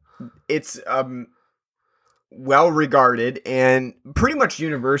 it's well regarded and pretty much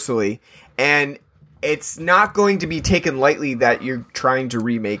universally, and it's not going to be taken lightly that you're trying to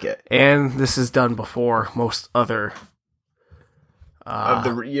remake it. And this is done before most other of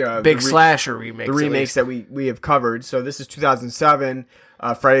the big slasher remakes. The remakes that we have covered. So this is 2007.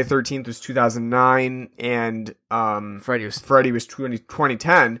 Friday the 13th was 2009, and Freddy was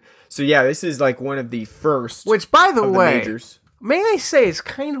 2010. So yeah, this is like one of the first. Which, by the way, majors. May I say it's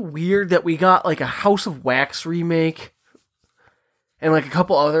kind of weird that we got like a House of Wax remake and like a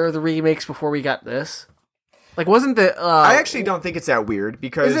couple other of the remakes before we got this. Like, wasn't the I actually don't think it's that weird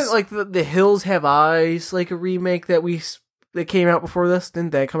because isn't like the Hills Have Eyes like a remake that came out before this?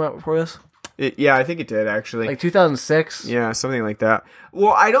 Didn't that come out before this? Yeah, I think it did actually. Like 2006? Yeah, something like that.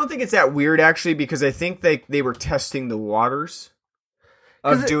 Well, I don't think it's that weird actually because I think they were testing the waters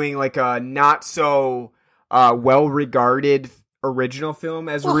of doing like a not so well regarded original film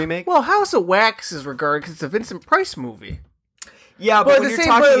as a remake. Well, House of Wax is regarded because it's a Vincent Price movie. Yeah, but when you're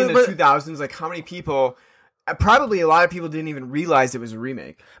talking in the 2000s, like how many people? Probably a lot of people didn't even realize it was a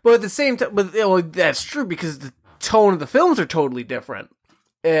remake. But at the same time, that's true because the tone of the films are totally different,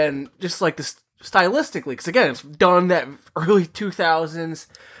 and just like stylistically, because again, it's done that early 2000s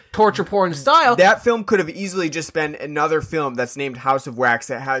torture porn style. That film could have easily just been another film that's named House of Wax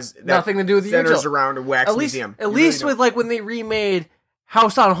that has nothing to do with the centers original. Around a wax museum. At least with like when they remade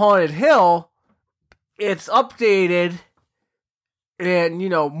House on Haunted Hill, it's updated and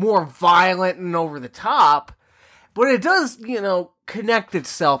more violent and over the top, but it does connect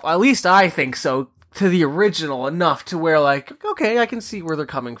itself. At least I think so. To the original enough to where, like, okay, I can see where they're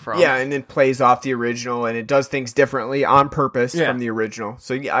coming from. Yeah, and it plays off the original, and it does things differently on purpose from the original.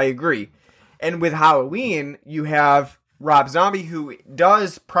 So, yeah, I agree. And with Halloween, you have Rob Zombie, who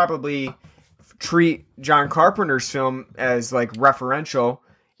does probably treat John Carpenter's film as, like, referential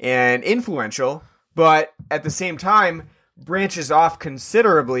and influential, but at the same time, branches off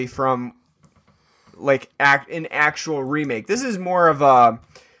considerably from, like, an actual remake. This is more of a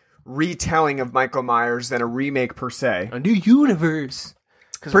retelling of Michael Myers than a remake per se. A new universe.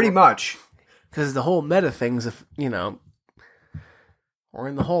 Pretty much. Because the whole meta thing's, we're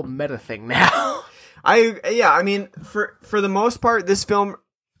in the whole meta thing now. I mean, for the most part, this film,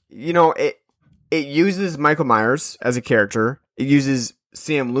 it uses Michael Myers as a character. It uses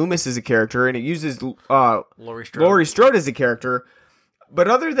Sam Loomis as a character, and it uses Laurie Strode as a character. But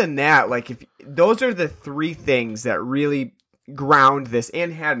other than that, like, those are the three things that really ground this,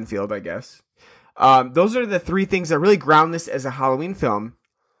 and Haddonfield, I guess. Those are the three things that really ground this as a Halloween film.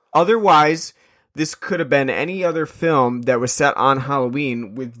 Otherwise, this could have been any other film that was set on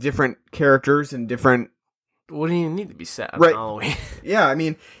Halloween with different characters and different... What do you need to be set on Right. Halloween? Yeah, I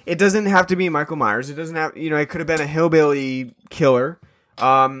mean, it doesn't have to be Michael Myers. It doesn't have, it could have been a hillbilly killer.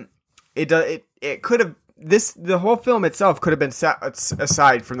 It could have, the whole film itself could have been set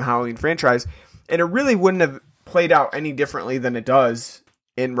aside from the Halloween franchise, and it really wouldn't have played out any differently than it does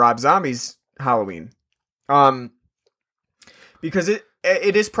in Rob Zombie's Halloween. Because it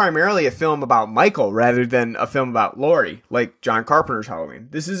is primarily a film about Michael rather than a film about Laurie, like John Carpenter's Halloween.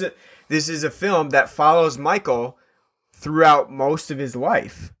 This is a film that follows Michael throughout most of his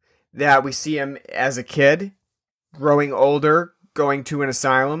life. That we see him as a kid, growing older, going to an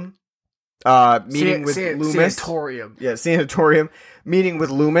asylum, meeting with Loomis. Sanatorium. Yeah, sanatorium. Meeting with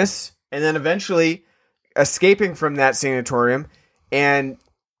Loomis, and then eventually escaping from that sanatorium and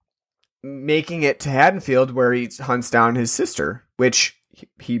making it to Haddonfield, where he hunts down his sister, which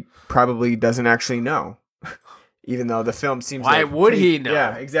he probably doesn't actually know. Even though the film seems Why would he know?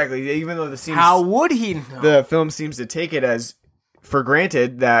 Yeah, exactly. Even though How would he know? the film seems to take it as for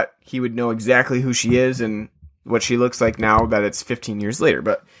granted that he would know exactly who she is and what she looks like now that it's 15 years later.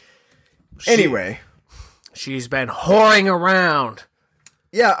 But anyway, she's been whoring around.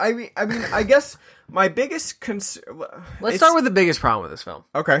 Yeah, I mean, I guess my biggest concern... Let's start with the biggest problem with this film.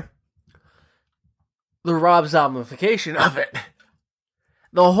 Okay. The Rob Zombification of it.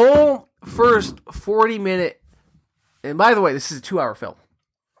 The whole first 40-minute... And by the way, this is a 2-hour film.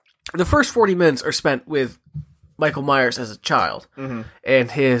 The first 40 minutes are spent with Michael Myers as a child. Mm-hmm.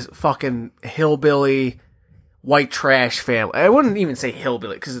 And his fucking hillbilly, white trash family. I wouldn't even say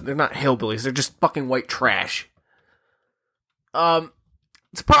hillbilly, because they're not hillbillies. They're just fucking white trash.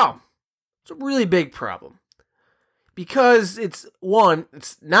 It's a problem. It's a really big problem. Because it's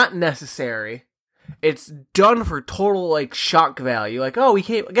not necessary. It's done for total, shock value.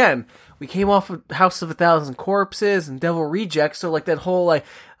 We came off of House of 1,000 Corpses and Devil Rejects, so, that whole,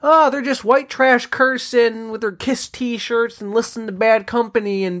 they're just white trash cursing with their Kiss t-shirts and listening to Bad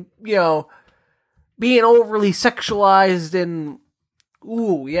Company and, being overly sexualized and,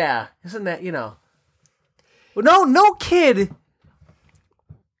 ooh, yeah, isn't that, Well, no kid,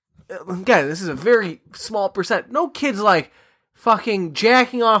 again, this is a very small percent, no kid's, fucking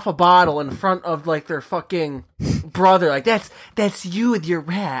jacking off a bottle in front of, their fucking brother. That's you with your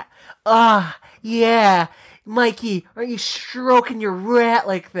rat. Yeah. Mikey, aren't you stroking your rat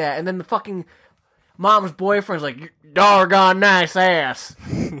like that? And then the fucking mom's boyfriend's like, doggone nice ass.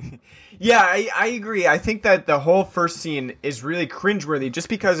 Yeah, I agree. I think that the whole first scene is really cringeworthy just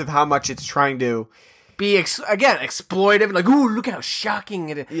because of how much it's trying to... be exploitive, ooh, look how shocking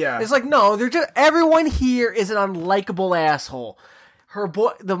it is. Yeah. It's no, they're just, everyone here is an unlikable asshole.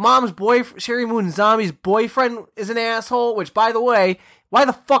 The mom's boyfriend, Sherry Moon Zombie's boyfriend is an asshole, which, by the way, why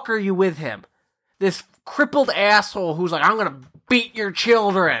the fuck are you with him? This crippled asshole who's I'm gonna beat your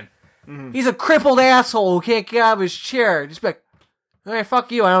children. Mm-hmm. He's a crippled asshole who can't get out of his chair. Just be alright, fuck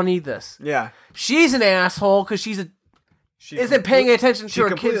you, I don't need this. Yeah. She's an asshole because she isn't paying attention to her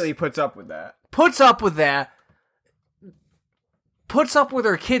kids. She completely puts up with that. Puts up with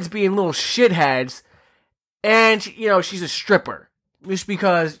her kids being little shitheads, and she's a stripper just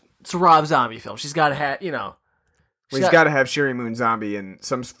because it's a Rob Zombie film. She's got to have He's got to have Sherry Moon Zombie in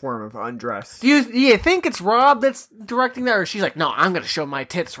some form of undress. Do you think it's Rob that's directing that, or she's like, no, I'm gonna show my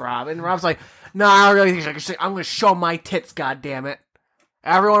tits, Rob, and Rob's like, no, I don't really think so. I'm gonna show my tits, goddammit.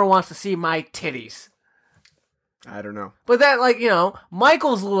 Everyone wants to see my titties. I don't know, but that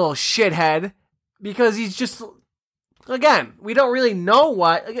Michael's a little shithead. Because he's just, again, we don't really know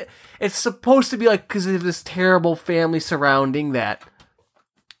why. It's supposed to be because of this terrible family surrounding that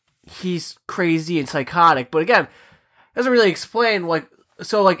he's crazy and psychotic. But again, it doesn't really explain,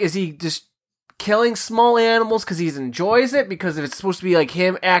 is he just killing small animals because he enjoys it? Because if it's supposed to be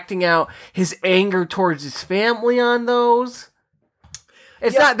him acting out his anger towards his family on those?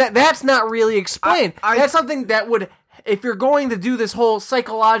 It's not, that's not really explained. That's something that would, if you're going to do this whole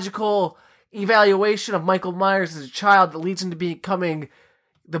psychological evaluation of Michael Myers as a child that leads him to becoming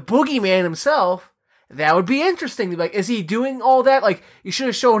the boogeyman himself, that would be interesting. Is he doing all that? You should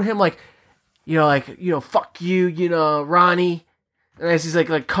have shown him, fuck you, Ronnie. And as he's,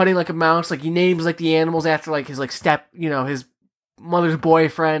 cutting like a mouse, he names, the animals after, his, his mother's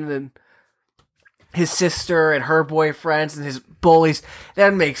boyfriend and his sister and her boyfriends and his bullies.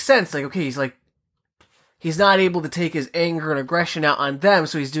 That makes sense. Okay, he's not able to take his anger and aggression out on them,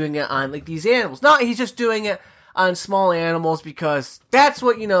 so he's doing it on, these animals. No, he's just doing it on small animals because that's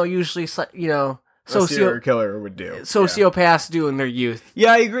what, usually, a serial killer would do. Sociopaths do in their youth.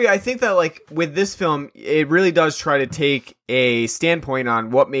 Yeah, I agree. I think that, like, with this film, it really does try to take a standpoint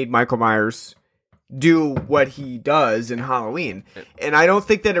on what made Michael Myers do what he does in Halloween. And I don't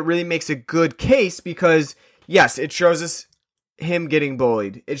think that it really makes a good case because, yes, it shows us him getting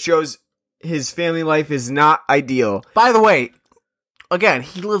bullied. It shows his family life is not ideal. By the way, again,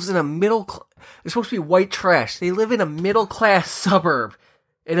 he lives in a they're supposed to be white trash. They live in a middle-class suburb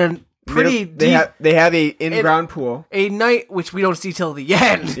in a pretty they have a in-ground pool. A night, which we don't see till the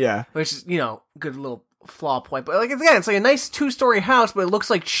end. Yeah. Which is, good little flaw point. But, like, again, it's like a nice 2-story house, but it looks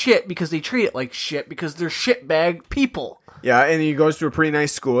like shit because they treat it like shit because they're shitbag people. Yeah, and he goes to a pretty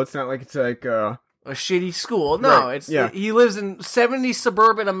nice school. It's not like it's like a shitty school. No, right. He lives in 70s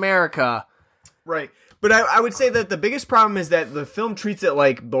suburban America. Right. But I would say that the biggest problem is that the film treats it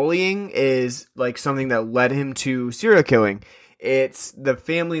like bullying is like something that led him to serial killing. It's the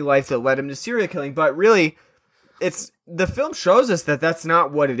family life that led him to serial killing. But really, the film shows us that that's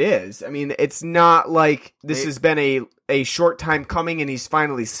not what it is. I mean, it's not like this has been a short time coming and he's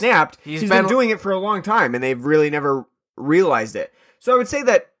finally snapped. He's been doing it for a long time and they've really never realized it. So I would say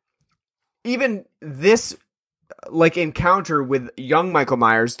that even this encounter with young Michael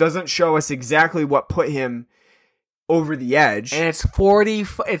Myers doesn't show us exactly what put him over the edge. And it's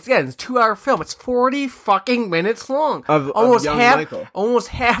 2-hour film. It's 40 fucking minutes long. Of young Michael. Almost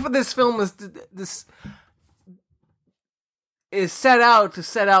half of this film is set out,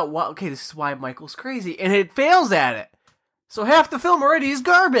 this is why Michael's crazy. And it fails at it. So half the film already is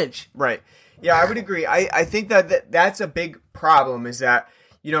garbage. Right. Yeah, I would agree. I think that's a big problem is that,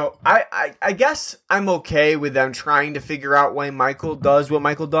 I guess I'm okay with them trying to figure out why Michael does what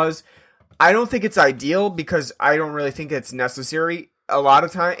Michael does. I don't think it's ideal because I don't really think it's necessary. A lot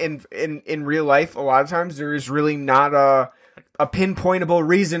of time in real life, a lot of times there is really not a pinpointable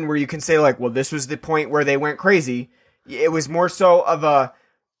reason where you can say like, well, this was the point where they went crazy. It was more so of a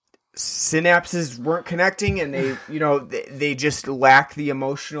synapses weren't connecting and they just lack the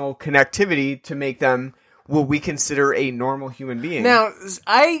emotional connectivity to make them what we consider a normal human being. Now,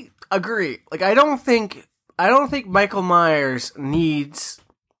 I agree. Like, I don't think Michael Myers needs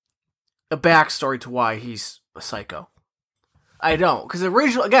a backstory to why he's a psycho. I don't. Because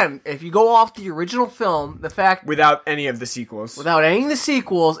if you go off the original film, the fact... Without any of the sequels,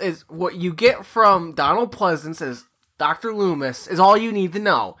 is what you get from Donald Pleasance as Dr. Loomis is all you need to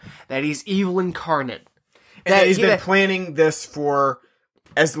know. That he's evil incarnate. And he's been planning this for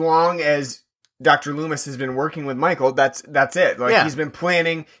as long as Dr. Loomis has been working with Michael. That's it. He's been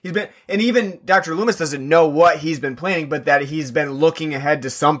planning. And even Dr. Loomis doesn't know what he's been planning, but that he's been looking ahead to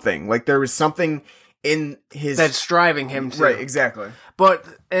something. Like there was something in his that's driving him to. Right, exactly. But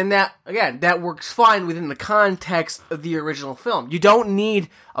that works fine within the context of the original film. You don't need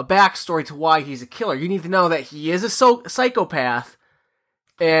a backstory to why he's a killer. You need to know that he is a psychopath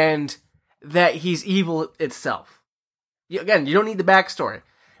and that he's evil itself. You don't need the backstory.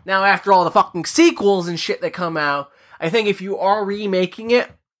 Now, after all the fucking sequels and shit that come out, I think if you are remaking it,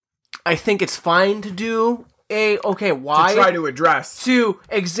 I think it's fine to do why to try to address to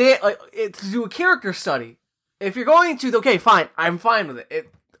do a character study. If you're going to, fine, I'm fine with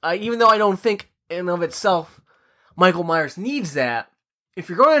it. Even though I don't think in and of itself Michael Myers needs that. If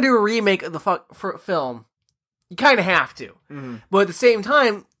you're going to do a remake of the film, you kind of have to. Mm-hmm. But at the same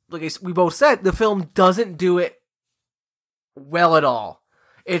time, like we both said, the film doesn't do it well at all.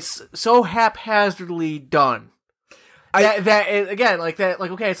 It's so haphazardly done.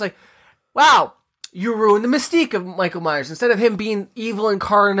 It's like, wow, you ruined the mystique of Michael Myers. Instead of him being evil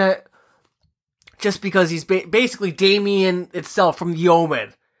incarnate just because he's basically Damien itself from The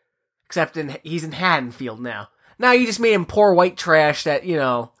Omen. Except he's in Haddonfield now. Now you just made him poor white trash that,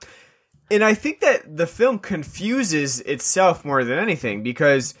 And I think that the film confuses itself more than anything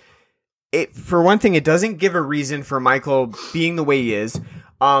because, for one thing, it doesn't give a reason for Michael being the way he is.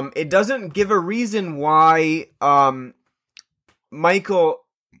 It doesn't give a reason why Michael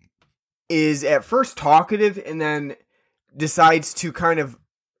is at first talkative and then decides to kind of...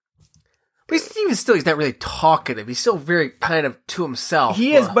 But he's not really talkative. He's still very kind of to himself.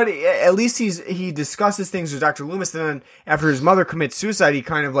 He is, but at least he discusses things with Dr. Loomis, and then after his mother commits suicide, he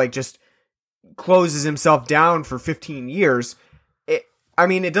kind of like just closes himself down for 15 years. It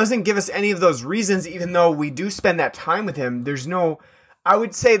doesn't give us any of those reasons, even though we do spend that time with him. There's no... I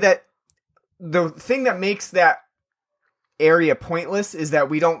would say that the thing that makes that area pointless is that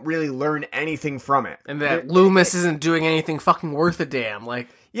we don't really learn anything from it. And that Loomis isn't doing anything fucking worth a damn.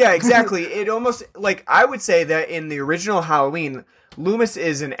 Yeah, exactly. It almost, I would say that in the original Halloween, Loomis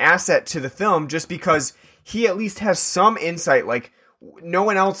is an asset to the film just because he at least has some insight. Like, no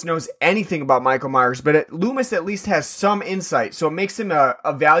one else knows anything about Michael Myers, but Loomis at least has some insight, so it makes him a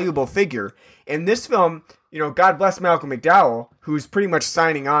valuable figure. In this film, God bless Malcolm McDowell, who's pretty much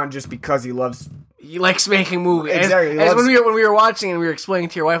signing on just because he likes making movies. Exactly. As when we were watching and we were explaining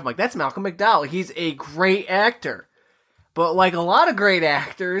to your wife, I'm like, that's Malcolm McDowell. He's a great actor. But like a lot of great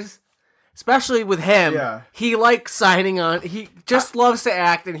actors, especially with him, he likes signing on. He just loves to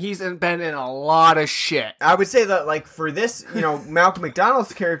act, and he's been in a lot of shit. I would say that, like, for this, Malcolm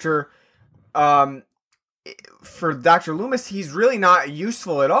McDowell's character, for Dr. Loomis, he's really not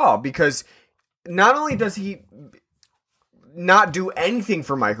useful at all, because not only does he not do anything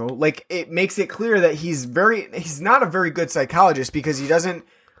for Michael, like, it makes it clear that he's not a very good psychologist, because he doesn't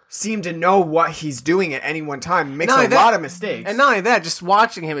seem to know what he's doing at any one time. He makes a lot of mistakes. And not only that, just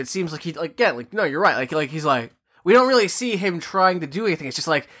watching him, it seems like no, you're right. Like he's like, we don't really see him trying to do anything. It's just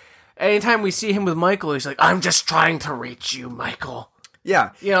like, anytime we see him with Michael, he's like, I'm just trying to reach you, Michael.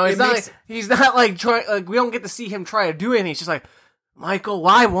 Yeah. He's not like trying, like, we don't get to see him try to do anything. It's just like, Michael,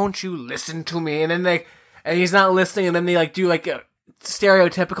 why won't you listen to me? And then and he's not listening, and then they like do like a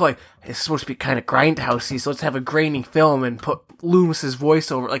stereotypical, like, it's supposed to be kind of grindhousey, so let's have a grainy film and put Loomis's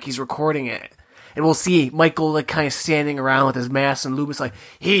voice over it like he's recording it. And we'll see Michael like kind of standing around with his mask, and Loomis like,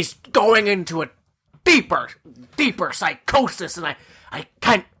 he's going into a deeper psychosis, and I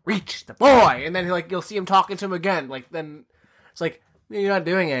can't reach the boy. And then you'll see him talking to him again. Like, then it's like, you're not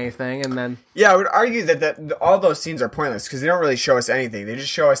doing anything. And then I would argue that all those scenes are pointless, because they don't really show us anything. They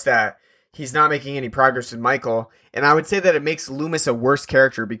just show us that he's not making any progress with Michael. And I would say that it makes Loomis a worse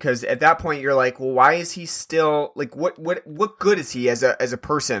character, because at that point you're like, well, why is he still, like, what good is he as a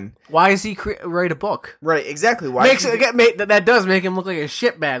person? Why is he write a book? Right, exactly. Why that does make him look like a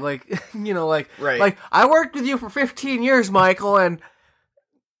shitbag. Like, right. Like, I worked with you for 15 years, Michael, and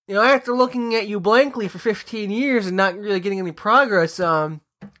after looking at you blankly for 15 years and not really getting any progress, I'm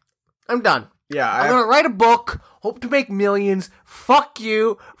done. Yeah, I'm gonna write a book, hope to make millions. Fuck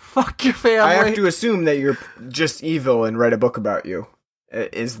you. Fuck your family. I have to assume that you're just evil and write a book about you,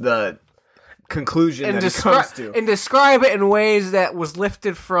 is the conclusion that it comes to. And describe it in ways that was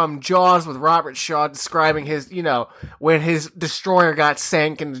lifted from Jaws with Robert Shaw describing his, when his destroyer got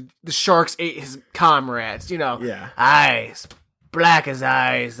sank and the sharks ate his comrades, Yeah. Eyes. Black as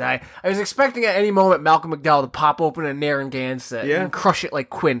eyes. I was expecting at any moment Malcolm McDowell to pop open a Narragansett and crush it like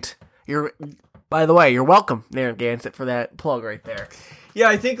Quint. By the way, you're welcome, Narragansett, for that plug right there. Yeah,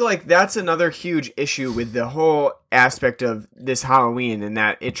 I think like that's another huge issue with the whole aspect of this Halloween, in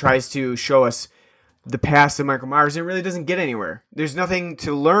that it tries to show us the past of Michael Myers and it really doesn't get anywhere. There's nothing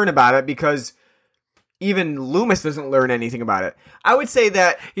to learn about it, because even Loomis doesn't learn anything about it. I would say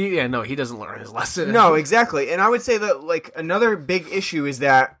that he doesn't learn his lesson. No, exactly. And I would say that like another big issue is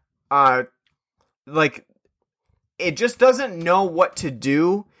that like it just doesn't know what to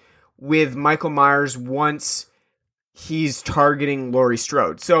do with Michael Myers once he's targeting Laurie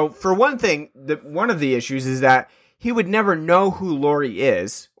Strode. So for one thing, one of the issues is that he would never know who Laurie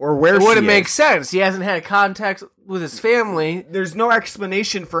is or where she is. It wouldn't make sense. He hasn't had contact with his family. There's no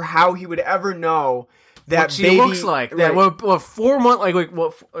explanation for how he would ever know that what she baby looks like. Right. What 4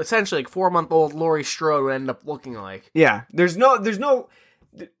 month essentially 4-month-old Laurie Strode would end up looking like. Yeah. There's no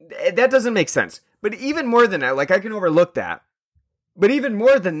that doesn't make sense. But even more than that, like I can overlook that. But even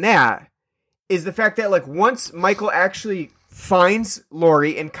more than that is the fact that like once Michael actually finds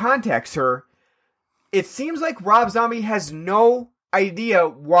Laurie and contacts her, it seems like Rob Zombie has no idea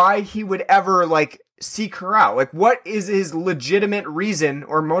why he would ever like seek her out. Like, what is his legitimate reason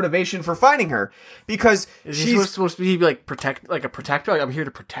or motivation for finding her? Because she's supposed to be like a protector. Like, I'm here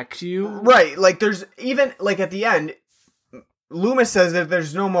to protect you, right? Like, there's even like at the end, Loomis says that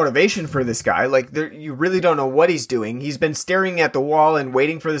there's no motivation for this guy. Like, you really don't know what he's doing. He's been staring at the wall and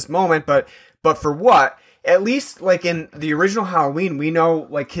waiting for this moment, but for what? At least, like, in the original Halloween, we know,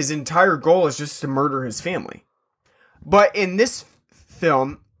 like, his entire goal is just to murder his family. But in this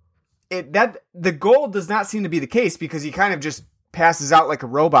film, the goal does not seem to be the case, because he kind of just passes out like a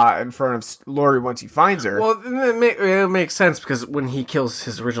robot in front of Laurie once he finds her. Well, it makes sense, because when he kills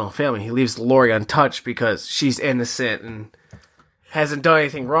his original family, he leaves Laurie untouched because she's innocent and hasn't done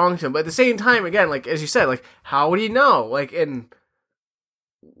anything wrong to him. But at the same time, again, like, as you said, like, how would he know? Like,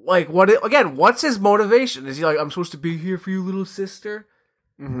 what's his motivation? Is he like, I'm supposed to be here for you, little sister?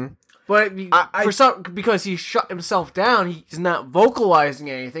 Mm-hmm. But because he shut himself down, he's not vocalizing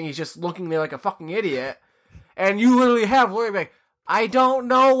anything. He's just looking there like a fucking idiot. And you literally have Laurie like, I don't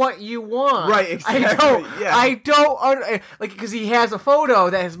know what you want. Right, exactly. I don't because he has a photo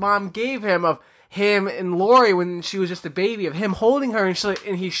that his mom gave him of him and Laurie when she was just a baby, of him holding her,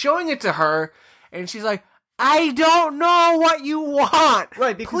 and he's showing it to her, and she's like, I don't know what you want.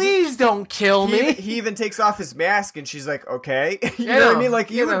 Right, because please don't kill me. He even takes off his mask, and she's like, okay. You know what I mean?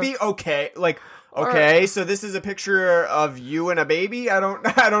 Like, you would be okay. Like, okay, so this is a picture of you and a baby? I don't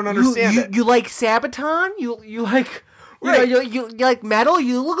understand it. You like Sabaton? You like... Right. You like metal?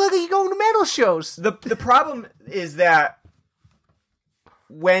 You look like you're going to metal shows. The problem is that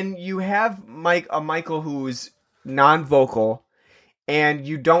when you have Michael who's non-vocal and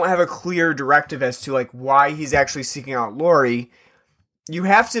you don't have a clear directive as to like why he's actually seeking out Laurie, you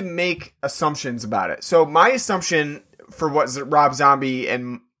have to make assumptions about it. So my assumption for what Rob Zombie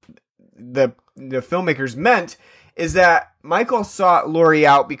and the filmmakers meant is that Michael sought Laurie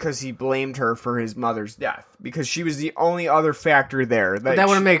out because he blamed her for his mother's death, because she was the only other factor there. That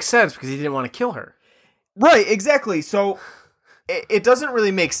wouldn't make sense because he didn't want to kill her. Right, exactly. So it doesn't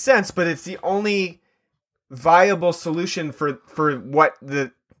really make sense, but it's the only viable solution for what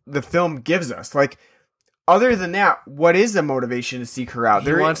the film gives us. Like, other than that, what is the motivation to seek her out?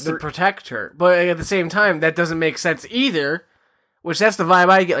 He wants to protect her, but at the same time, that doesn't make sense either. Which that's the vibe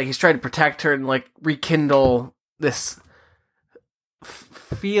I get. Like, he's trying to protect her and like rekindle this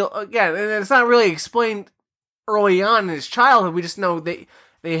feel again, and it's not really explained early on in his childhood. We just know they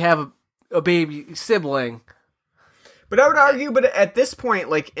have a baby sibling. But I would argue, but at this point,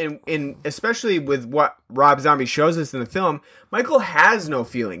 like in especially with what Rob Zombie shows us in the film, Michael has no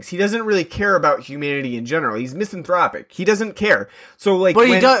feelings. He doesn't really care about humanity in general. He's misanthropic. He doesn't care. So like,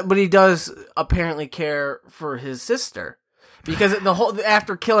 but he does apparently care for his sister, because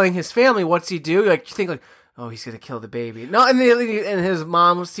after killing his family, what's he do? Like, you think like, oh, he's gonna kill the baby. No, and his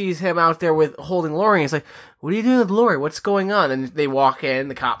mom sees him out there holding Laurie. And he's like, what are you doing with Laurie? What's going on? And they walk in.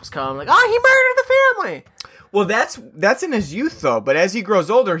 The cops come. Like, oh, he murdered the family. Well, that's in his youth, though. But as he grows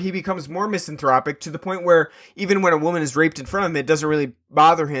older, he becomes more misanthropic to the point where even when a woman is raped in front of him, it doesn't really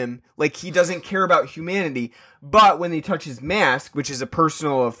bother him. Like, he doesn't care about humanity. But when they touch his mask, which is a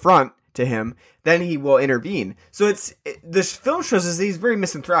personal affront to him, then he will intervene. So this film shows us that he's very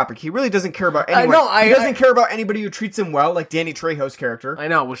misanthropic. He really doesn't care about anyone. He doesn't care about anybody who treats him well, like Danny Trejo's character. I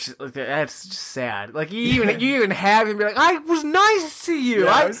know, which that's just sad. Like, you even have him be like, I was nice to you.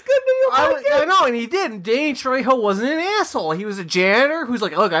 Yeah, I was good to you. I know, and he did. And Danny Trejo wasn't an asshole. He was a janitor who's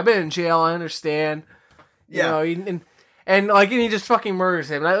like, look, I've been in jail. I understand. Yeah. You know, and he just fucking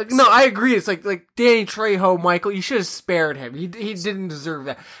murders him. And I agree. It's like Danny Trejo, Michael, you should have spared him. He didn't deserve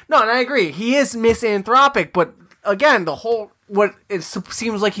that. No, and I agree. He is misanthropic, but again,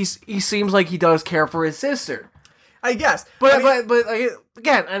 seems like he seems like he does care for his sister. I guess. But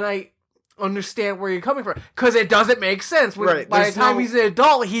again, and I understand where you're coming from, because it doesn't make sense. By the time he's an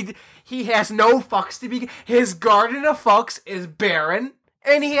adult, he has no fucks to be. His garden of fucks is barren.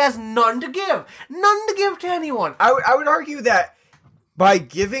 And he has none to give. None to give to anyone. I would argue that by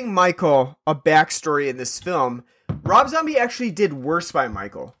giving Michael a backstory in this film, Rob Zombie actually did worse by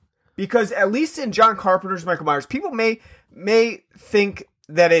Michael. Because at least in John Carpenter's Michael Myers, people may think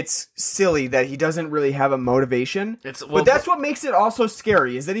that it's silly that he doesn't really have a motivation. But that's what makes it also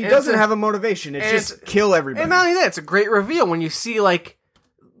scary, is that he doesn't have a motivation. It's just kill everybody. And not only that, it's a great reveal when you see, like,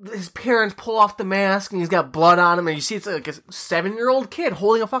 his parents pull off the mask and he's got blood on him, and you see it's like a 7-year-old kid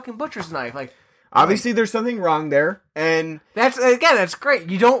holding a fucking butcher's knife. Like, obviously there's something wrong there, and that's great.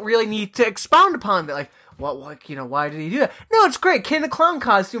 You don't really need to expound upon that. Like, why did he do that? No, it's great. Kid in a clown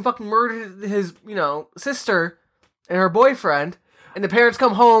costume fucking murdered his, sister and her boyfriend, and the parents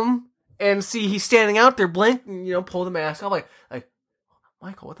come home and see he's standing out there, blink, and pull the mask off. Like,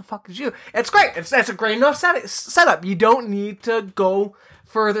 Michael, what the fuck did you do? It's great. That's a great enough setup. You don't need to go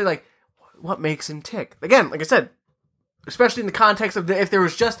further. Like, what makes him tick? Again, like I said, especially in the context of if there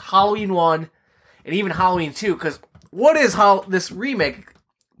was just Halloween 1 and even Halloween 2, because what is this remake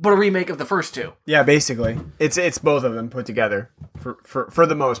but a remake of the first two? Yeah, basically. It's both of them put together for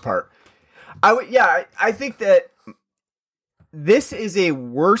the most part. I think that this is a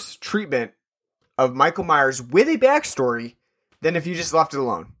worse treatment of Michael Myers with a backstory than if you just left it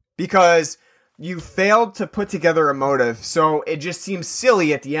alone. Because you failed to put together a motive, so it just seems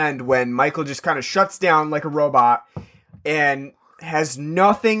silly at the end when Michael just kind of shuts down like a robot and has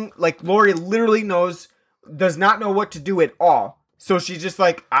nothing. Like, Laurie literally does not know what to do at all. So she's just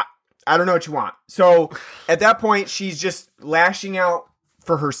like, I don't know what you want. So at that point, she's just lashing out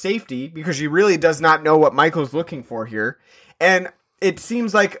for her safety because she really does not know what Michael's looking for here. And it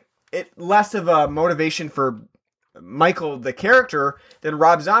seems like less of a motivation for Michael, the character, than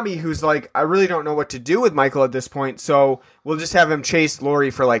Rob Zombie, who's like, I really don't know what to do with Michael at this point, so we'll just have him chase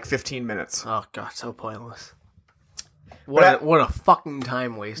Laurie for like 15 minutes. Oh, God, so pointless. What a fucking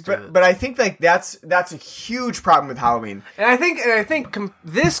time waster. But I think like that's a huge problem with Halloween. And I think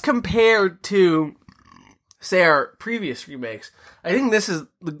this compared to say, our previous remakes, I think this is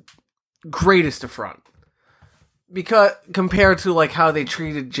the greatest affront. Because compared to like how they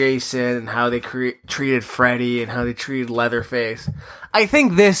treated Jason and how they treated Freddy and how they treated Leatherface, I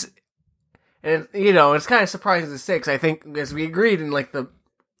think this, and it's kind of surprising to say, because I think, as we agreed in like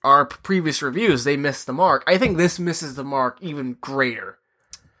our previous reviews, they missed the mark. I think this misses the mark even greater.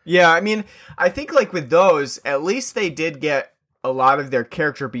 Yeah, I mean, I think like with those, at least they did get a lot of their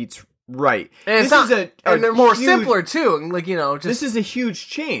character beats right. And and they're more simpler too. Like this is a huge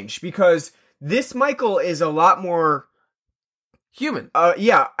change because this Michael is a lot more human.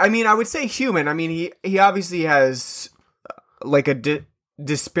 Yeah, I mean, I would say human. I mean, he obviously has like a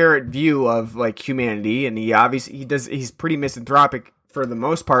disparate view of like humanity, and he's pretty misanthropic for the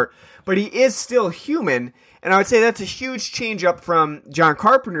most part, but he is still human. And I would say that's a huge change up from John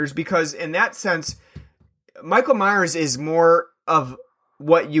Carpenter's, because in that sense, Michael Myers is more of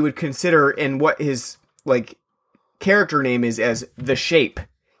what you would consider in what his like character name is as the Shape.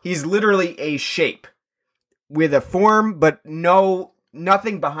 He's literally a shape with a form, but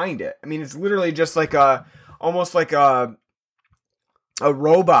nothing behind it. I mean, it's literally just like almost like a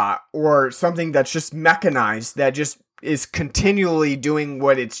robot or something that's just mechanized that just is continually doing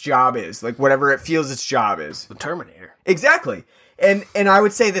what its job is, like whatever it feels its job is. The Terminator. Exactly. And I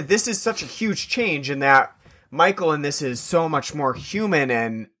would say that this is such a huge change in that Michael in this is so much more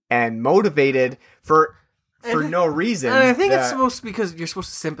human and motivated for no reason. And I think it's supposed to, because you're supposed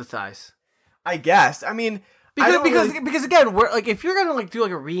to sympathize. I guess. I mean, because again, we're like, if you're gonna like do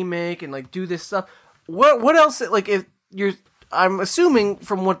like a remake and like do this stuff, what else? Like, if you're, I'm assuming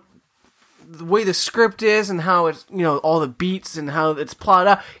from what the way the script is and how it's all the beats and how it's plotted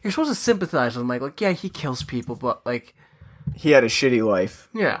out, you're supposed to sympathize with Mike. Like, yeah, he kills people, but like he had a shitty life.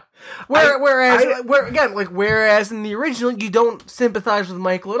 Yeah. Whereas in the original, you don't sympathize with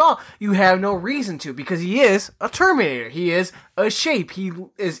Michael at all. You have no reason to, because he is a Terminator. He is a Shape. He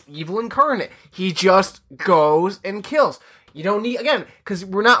is evil incarnate. He just goes and kills. You don't need, again, because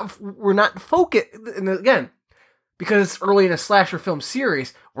we're not focused, and again, because it's early in a slasher film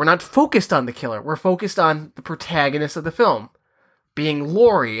series, we're not focused on the killer. We're focused on the protagonist of the film, being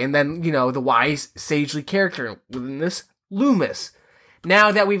Laurie, and then, the wise, sagely character within this, Loomis.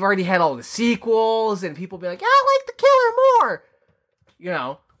 Now that we've already had all the sequels and people be like, I like the killer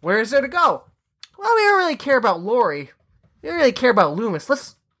more. Where's there to go? Well, we don't really care about Laurie. We don't really care about Loomis.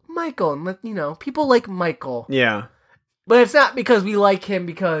 Let's Michael, and people like Michael. Yeah. But it's not because we like him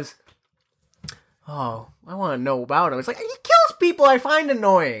because, I want to know about him. It's like, he kills people I find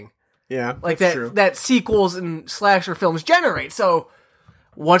annoying. Yeah, like that's true. That sequels and slasher films generate. So,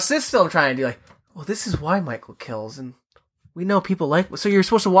 what's this film trying to do? Like, well, this is why Michael kills, and we know people like. So you're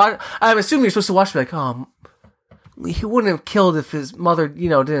supposed to watch. I'm assuming you're supposed to watch. Like, he wouldn't have killed if his mother,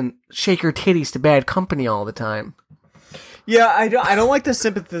 didn't shake her titties to bad company all the time. Yeah, I don't like the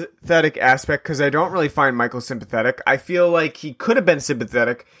sympathetic aspect because I don't really find Michael sympathetic. I feel like he could have been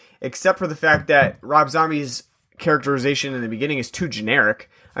sympathetic, except for the fact that Rob Zombie's characterization in the beginning is too generic.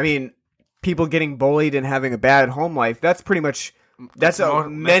 I mean, people getting bullied and having a bad home life, that's pretty much,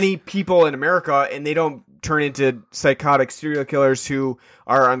 many people in America, and they don't turn into psychotic serial killers who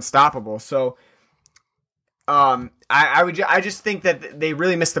are unstoppable. So, I just think that they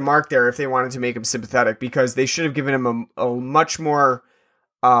really missed the mark there if they wanted to make him sympathetic, because they should have given him a much more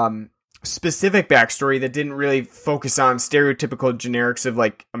specific backstory that didn't really focus on stereotypical generics of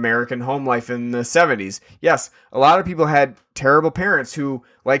like American home life in the 70s. Yes, a lot of people had terrible parents who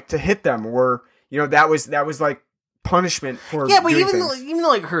liked to hit them, or that was like punishment for but doing even things. though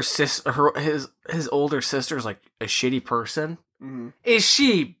like her sister, his older sister is like a shitty person. Mm-hmm. Is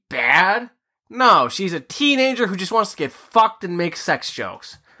she bad? No, she's a teenager who just wants to get fucked and make sex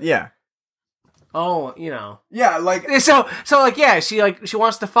jokes. Yeah. Oh, Yeah, like so like, yeah, she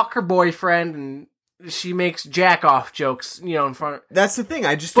wants to fuck her boyfriend, and she makes jack off jokes, in front of. That's the thing.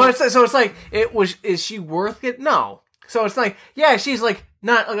 I just. But it's like is she worth it? No. So it's like, yeah, she's like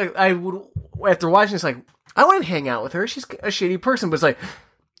not like, I would, after watching this, like, I wouldn't hang out with her. She's a shitty person, but it's like,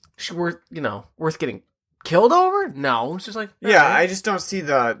 she's worth getting killed over? No, it's just like, yeah, right. I just don't see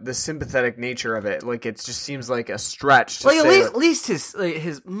the sympathetic nature of it. Like, it just seems like a stretch. To at least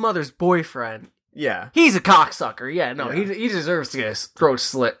his mother's boyfriend. Yeah, he's a cocksucker. Yeah, no, yeah. He deserves to get his throat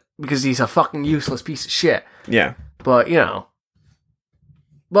slit because he's a fucking useless piece of shit. Yeah, but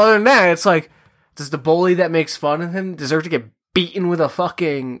but other than that, it's like, does the bully that makes fun of him deserve to get beaten with a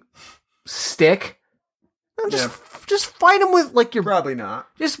fucking stick? No, just fight him with like your. Probably not.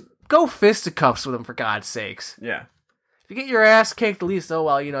 Just go fisticuffs with him, for God's sakes. Yeah. If you get your ass kicked, at least,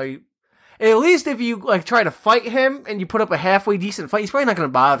 and At least if you like try to fight him and you put up a halfway decent fight, he's probably not going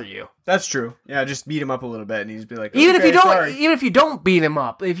to bother you. That's true. Yeah, just beat him up a little bit, and he'd be like, even okay, if you don't beat him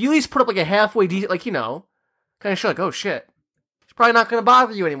up, if you at least put up like a halfway decent, like kind of show like, oh shit, he's probably not going to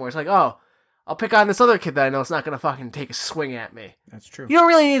bother you anymore. It's like, oh, I'll pick on this other kid that I know is not going to fucking take a swing at me. That's true. You don't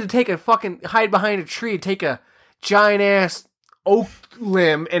really need to take a fucking hide behind a tree and take a giant ass oak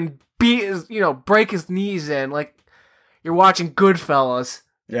limb and beat his, break his knees in like you're watching Goodfellas.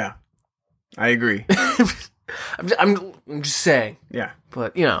 Yeah, I agree. I'm just saying. Yeah,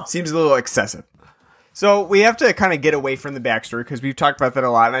 but seems a little excessive. So we have to kind of get away from the backstory because we've talked about that a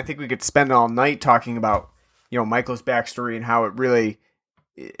lot, and I think we could spend all night talking about Michael's backstory and how it really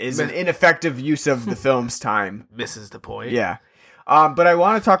is an ineffective use of the film's time. Misses the point. Yeah. But I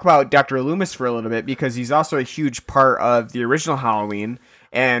want to talk about Dr. Loomis for a little bit because he's also a huge part of the original Halloween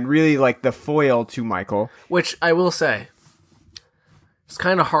and really like the foil to Michael. Which I will say, it's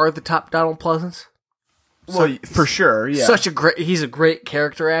kind of hard to top Donald Pleasance. So for sure, yeah. He's a great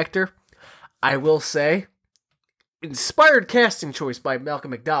character actor. I will say, inspired casting choice by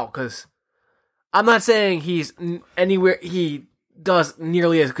Malcolm McDowell because I'm not saying he's anywhere he does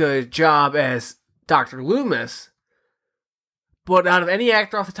nearly as good a job as Dr. Loomis, but out of any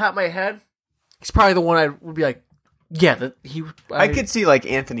actor off the top of my head, he's probably the one I would be like, yeah, I could see like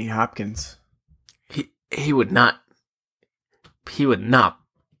Anthony Hopkins. He would not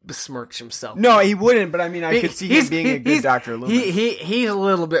besmirch himself. No, he wouldn't. But I mean, I could see him being a good Dr. Loomis. He's a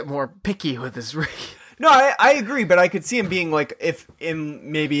little bit more picky with his. No, I agree, but I could see him being like if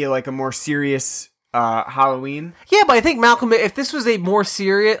in maybe like a more serious Halloween. Yeah, but I think Malcolm, if this was a more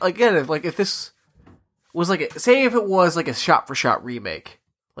serious, like again, if this was like say if it was like a shot-for-shot remake,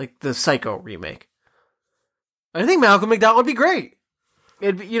 like the Psycho remake, I think Malcolm McDowell would be great.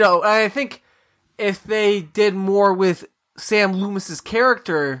 I think if they did more with Sam Loomis's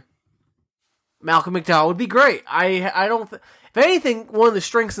character, Malcolm McDowell would be great. I don't. If anything, one of the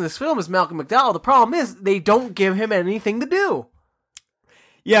strengths in this film is Malcolm McDowell. The problem is they don't give him anything to do.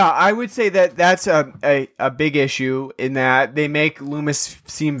 Yeah, I would say that that's a big issue in that they make Loomis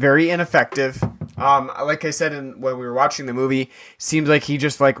seem very ineffective. Like I said when we were watching the movie, seems like he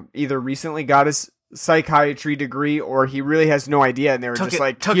just like either recently got his psychiatry degree or he really has no idea, and they were took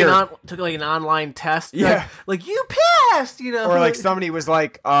like an online test. Yeah, like you passed, or like somebody was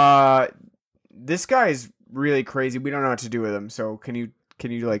like, this guy's really crazy. We don't know what to do with him. So can you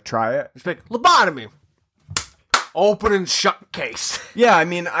like try it? It's like lobotomy. Open and shut case. Yeah, I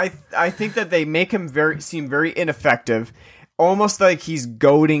mean, I think that they make him seem very ineffective, almost like he's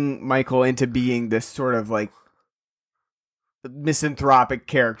goading Michael into being this sort of like misanthropic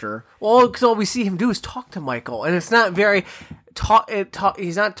character. Well, because all we see him do is talk to Michael, and it's not very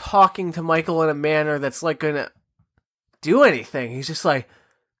he's not talking to Michael in a manner that's like gonna do anything. He's just like,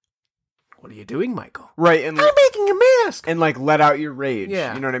 what are you doing, Michael? Right, and I'm making a mask. And like let out your rage.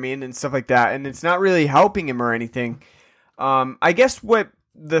 Yeah. You know what I mean? And stuff like that. And it's not really helping him or anything. I guess what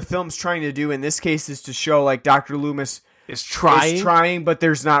the film's trying to do in this case is to show like Dr. Loomis is trying, but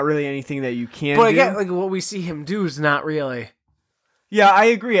there's not really anything that you can do. But again, like what we see him do is not really. Yeah, I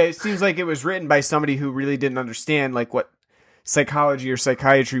agree. It seems like it was written by somebody who really didn't understand like what psychology or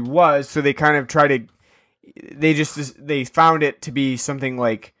psychiatry was, so they kind of they found it to be something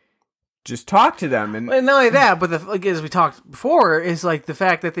like just talk to them, and not only that, but as we talked before, is like the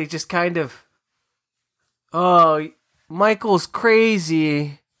fact that they just kind of, Michael's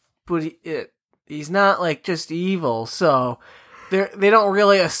crazy, but he's not like just evil. So they don't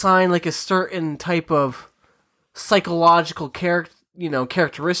really assign like a certain type of psychological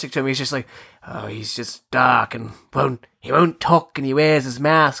characteristic to him. He's just like, he's just dark and he won't talk, and he wears his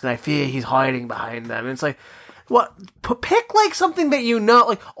mask, and I fear he's hiding behind them. And it's like, what? Pick like something that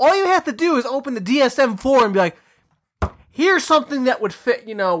like all you have to do is open the DSM-4 and be like, here's something that would fit,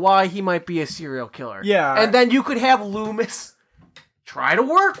 why he might be a serial killer. Yeah. And then you could have Loomis try to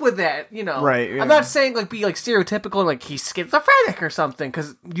work with that, Right. Yeah. I'm not saying like be like stereotypical and like he's schizophrenic or something,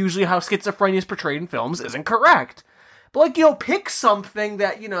 because usually how schizophrenia is portrayed in films isn't correct. But like, pick something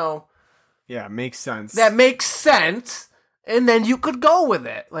that, yeah, makes sense. That makes sense. And then you could go with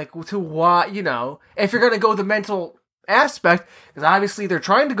it, like to why, if you're going to go the mental aspect, because obviously they're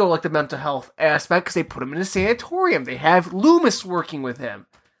trying to go like the mental health aspect because they put him in a sanatorium. They have Loomis working with him.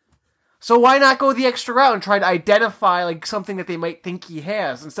 So why not go the extra route and try to identify like something that they might think he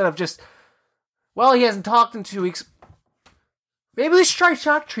has instead of just, well, he hasn't talked in 2 weeks. Maybe let's try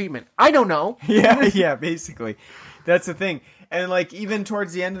shock treatment. I don't know. Yeah, basically. That's the thing. And like even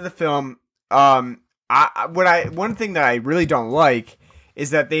towards the end of the film, one thing that I really don't like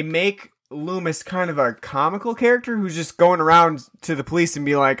is that they make Loomis kind of a comical character who's just going around to the police and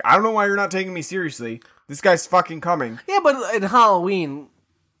be like, I don't know why you're not taking me seriously. This guy's fucking coming. Yeah, but in Halloween,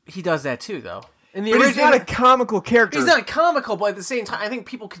 he does that too, though. But he's not a comical character. He's not comical, but at the same time, I think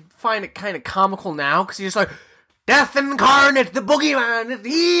people could find it kind of comical now because he's just like, death incarnate, the boogeyman, the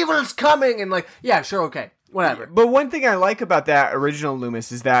evil's coming, and like, yeah, sure, okay, whatever. But one thing I like about that original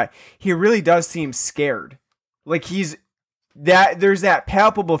Loomis is that he really does seem scared. Like there's that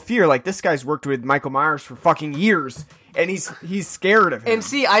palpable fear. Like this guy's worked with Michael Myers for fucking years, and he's scared of him. And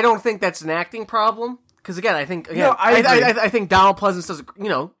see, I don't think that's an acting problem because again, I think I think Donald Pleasence does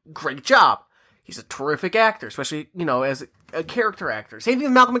a great job. He's a terrific actor, especially as a character actor. Same thing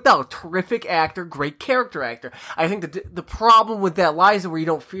with Malcolm McDowell, terrific actor, great character actor. I think that the problem with that lies where you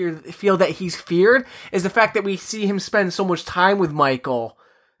don't feel that he's feared is the fact that we see him spend so much time with Michael,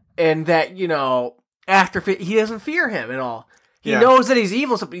 and that after he doesn't fear him at all. He knows that he's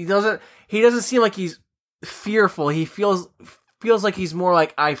evil, but he doesn't seem like he's fearful. He feels like he's more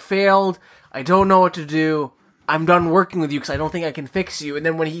like, I failed, I don't know what to do, I'm done working with you because I don't think I can fix you. And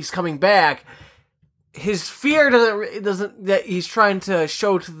then when he's coming back, his fear doesn't that he's trying to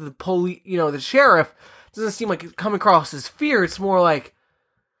show to the police, the sheriff, doesn't seem like it's coming across as fear. It's more like,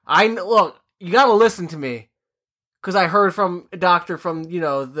 look, you gotta listen to me. Because I heard from a doctor from,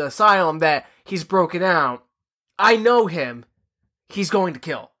 the asylum that he's broken out. I know him. He's going to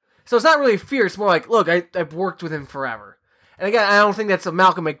kill. So it's not really fear. It's more like, look, I've worked with him forever. And again, I don't think that's a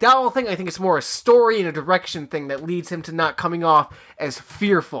Malcolm McDowell thing. I think it's more a story and a direction thing that leads him to not coming off as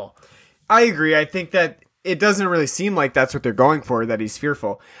fearful. I agree. I think that it doesn't really seem like that's what they're going for, that he's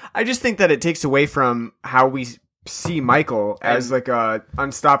fearful. I just think that it takes away from how we see Michael as like a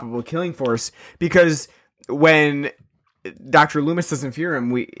unstoppable killing force, because when Dr. Loomis doesn't fear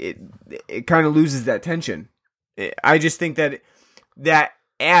him, it kind of loses that tension. I just think that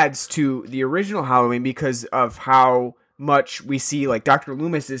adds to the original Halloween because of how much we see like Dr.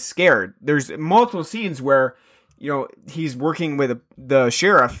 Loomis is scared. There's multiple scenes where he's working with the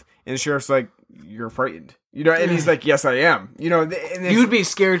sheriff, and the sheriff's like, "You're frightened," and he's like, "Yes, I am." And you'd be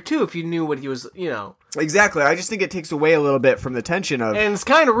scared too if you knew what he was. Exactly. I just think it takes away a little bit from the tension of, and it's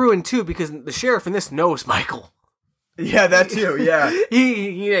kind of ruined too because the sheriff in this knows Michael. Yeah, that too. Yeah,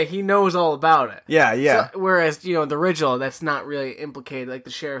 he knows all about it. Yeah. So, whereas the original, that's not really implicated. Like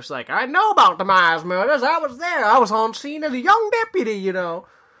the sheriff's like, I know about the Myers murders. I was there. I was on scene as a young deputy.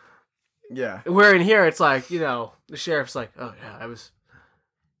 Yeah. Where in here, it's like the sheriff's like, oh yeah, I was.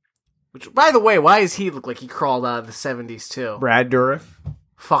 Which, by the way, why does he look like he crawled out of the 70s too? Brad Dourif.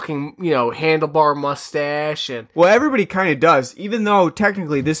 Fucking, handlebar mustache and... Well, everybody kind of does, even though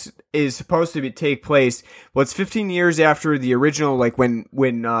technically this is supposed to take place, it's 15 years after the original, like when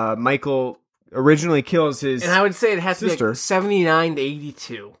Michael originally kills his sister. And I would say it has to be like 79 to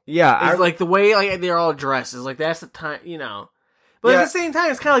 82. Yeah. It's like the way they're all dressed is like, that's the time, But at the same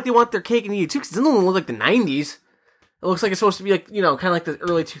time, it's kind of like they want their cake and eat it too, because it doesn't look like the 90s. It looks like it's supposed to be like, kind of like the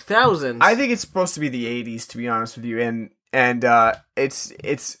early 2000s. I think it's supposed to be the 80s, to be honest with you. And it's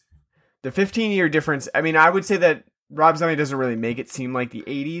the 15-year difference. I mean, I would say that Rob Zombie doesn't really make it seem like the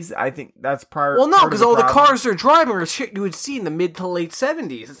 80s. I think that's part. Well, no, because all the cars they're driving are shit you would see in the mid to late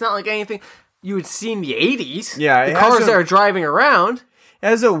 70s. It's not like anything you would see in the 80s. Yeah, the cars that are driving around. It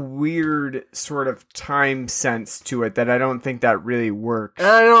has a weird sort of time sense to it that I don't think that really works. And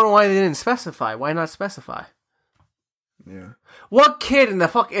I don't know why they didn't specify. Why not specify? Yeah. What kid in the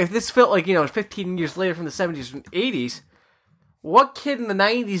fuck, if this felt like, 15 years later from the 70s and 80s, what kid in the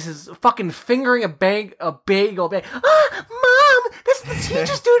 90s is fucking fingering a bagel bag? Mom, this is the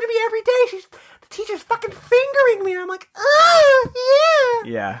teacher's doing to me every day. The teacher's fucking fingering me. And I'm like,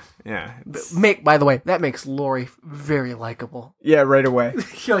 yeah. Yeah. By the way, that makes Lori very likable. Yeah, right away.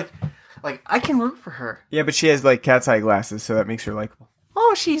 You're like, I can root for her. Yeah, but she has like cat's eye glasses, so that makes her likable.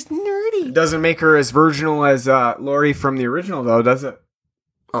 Oh, she's nerdy. It doesn't make her as virginal as Laurie from the original, though, does it?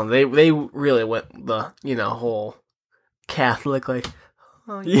 Oh, they really went the whole Catholic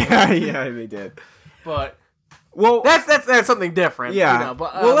Oh, yeah, they did. But well, that's something different. Yeah.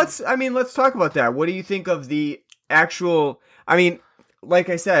 But, well, let's talk about that. What do you think of the actual? I mean, like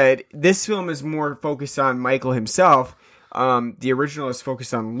I said, this film is more focused on Michael himself. The original is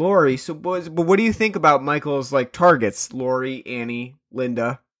focused on Laurie. So, but what do you think about Michael's targets? Laurie, Annie,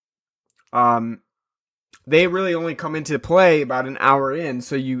 Linda. They really only come into play about an hour in,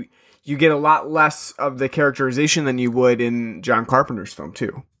 so you get a lot less of the characterization than you would in John Carpenter's film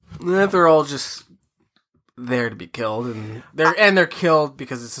too. They're all just there to be killed, and they're killed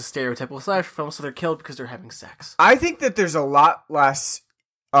because it's a stereotypical slasher film, so they're killed because they're having sex. I think that there's a lot less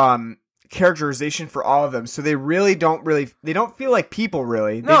characterization for all of them, so they don't feel like people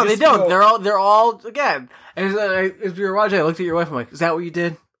really. No, they don't. They're all again. As we were watching, I looked at your wife. I'm like, is that what you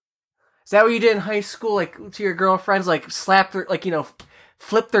did? Is that what you did in high school? Like to your girlfriends, like slap their, like, you know,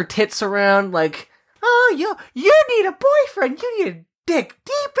 flip their tits around, like, oh, you need a boyfriend. You need a dick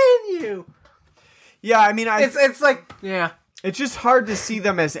deep in you. Yeah, I mean, it's like, yeah. It's just hard to see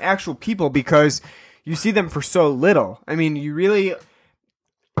them as actual people because you see them for so little. I mean, you really...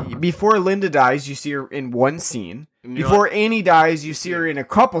 Before Linda dies, you see her in one scene. Before Annie dies, you see her in a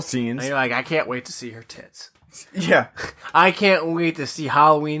couple scenes. And you're like, I can't wait to see her tits. Yeah. I can't wait to see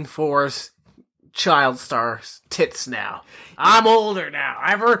Halloween 4's child star's tits now. I'm older now.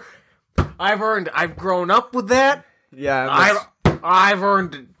 I've grown up with that. Yeah. I've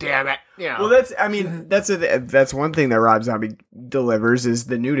earned it, damn it. Yeah. Well, that's one thing that Rob Zombie delivers is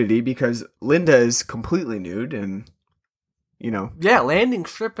the nudity, because Linda is completely nude, and you know, yeah, landing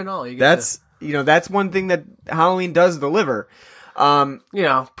strip and all. That's one thing that Halloween does deliver. You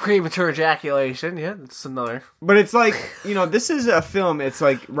know, premature ejaculation. Yeah, that's another. But it's like, you know, this is a film. It's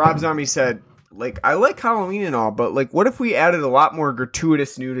like Rob Zombie said, like, I like Halloween and all, but like, what if we added a lot more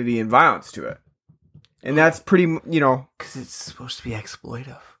gratuitous nudity and violence to it? And that's pretty, you know... Because it's supposed to be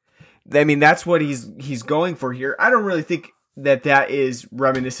exploitive. I mean, that's what he's going for here. I don't really think that is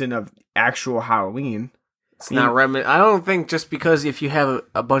reminiscent of actual Halloween. It's not reminiscent. I don't think just because if you have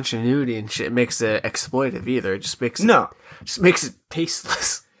a bunch of nudity and shit, it makes it exploitive either. It just makes it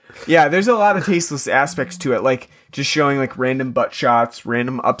tasteless. Yeah, there's a lot of tasteless aspects to it. Like, just showing, like, random butt shots,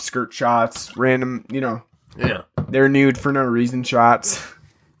 random upskirt shots, random, you know... Yeah. They're nude for no reason shots.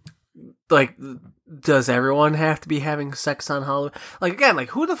 Like... Does everyone have to be having sex on Halloween? Like, again, like,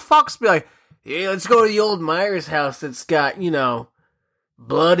 who the fuck's be like, yeah, let's go to the old Myers house that's got, you know,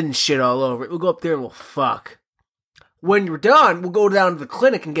 blood and shit all over it. We'll go up there and we'll fuck. When you're done, we'll go down to the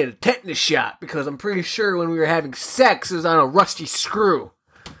clinic and get a tetanus shot, because I'm pretty sure when we were having sex, it was on a rusty screw.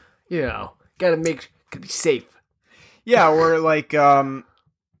 You know, gotta be safe. Yeah, or like, I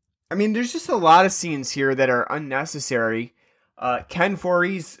mean, there's just a lot of scenes here that are unnecessary. Ken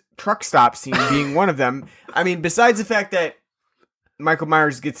Foree's truck stop scene being one of them. I mean, besides the fact that Michael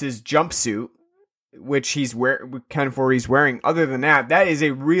Myers gets his jumpsuit, which Ken Foree's wearing, other than that is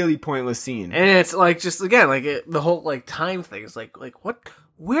a really pointless scene. And it's like, just again, like the whole like time thing is like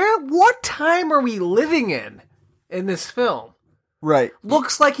what time are we living in this film? Right.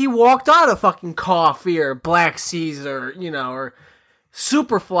 Looks like he walked out of fucking Coffee or Black Caesar, you know, or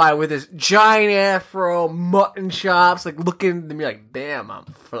Superfly with his giant afro, mutton chops, like looking to me like, damn, I'm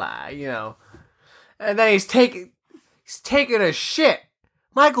fly, you know. And then he's taking a shit.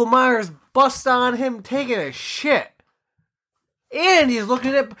 Michael Myers busts on him taking a shit. And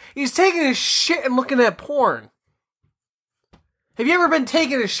he's taking a shit and looking at porn. Have you ever been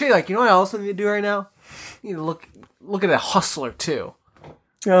taking a shit like, you know what else I need to do right now? You need to look at a Hustler too.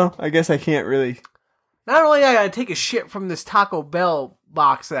 No, I guess I can't really. Not only I gotta take a shit from this Taco Bell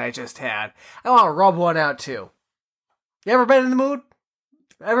box that I just had, I want to rub one out too. You ever been in the mood?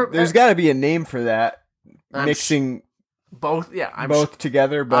 There's got to be a name for that. Mixing both, yeah, both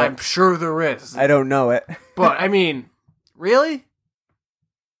together, but I'm sure there is. I don't know it. But I mean, really?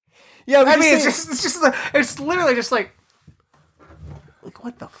 Yeah, I mean, it's literally just like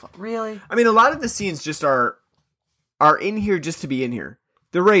what the fuck, really? I mean, a lot of the scenes just are in here just to be in here.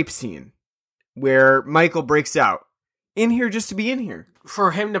 The rape scene, where Michael breaks out. In here just to be in here.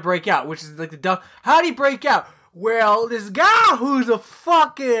 For him to break out, which is like the dumb... How'd he break out? Well, this guy who's a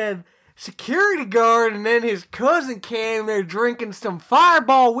fucking security guard, and then his cousin came there drinking some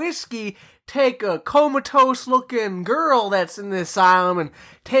Fireball whiskey, take a comatose-looking girl that's in the asylum and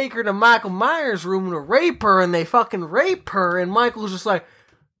take her to Michael Myers' room to rape her, and they fucking rape her, and Michael's just like,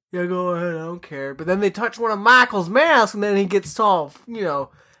 yeah, go ahead, I don't care. But then they touch one of Michael's masks, and then he gets all, you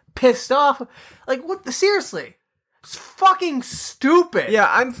know, pissed off. Like, what the... Seriously. It's fucking stupid. Yeah,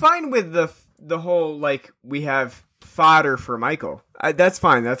 I'm fine with the whole, like, we have fodder for Michael. That's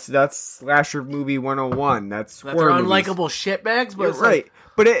fine. That's slasher movie 101. That's they're unlikable shitbags, but yeah, right.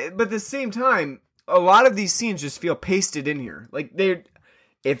 But at the same time, a lot of these scenes just feel pasted in here. Like,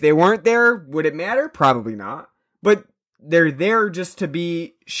 if they weren't there, would it matter? Probably not. But they're there just to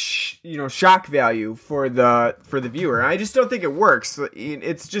be, shock value for the viewer. And I just don't think it works.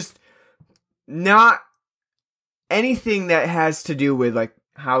 It's just not anything that has to do with like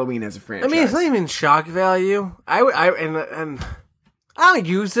Halloween as a franchise. I mean, it's not even shock value. I don't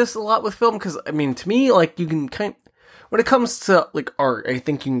use this a lot with film because I mean, to me, like you can when it comes to like art, I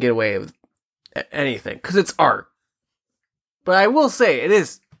think you can get away with anything because it's art. But I will say, it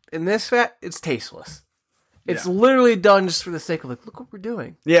is in this fact, it's tasteless. It's literally done just for the sake of like, look what we're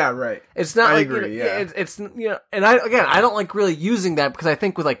doing. Yeah, right. It's not. I like, agree. You know, it's and I don't like really using that because I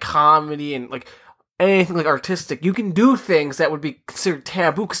think with like comedy and like anything like artistic, you can do things that would be considered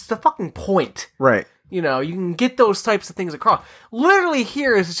taboo because it's the fucking point. Right. You know, you can get those types of things across. Literally,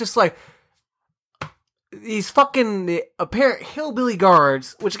 here is just like these fucking apparent hillbilly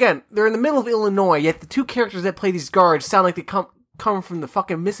guards, which again, they're in the middle of Illinois, yet the two characters that play these guards sound like they come from the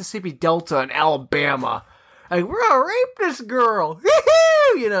fucking Mississippi Delta in Alabama. Like, we're gonna rape this girl.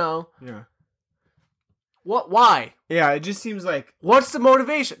 You know? Yeah. What? Why? Yeah, it just seems like... What's the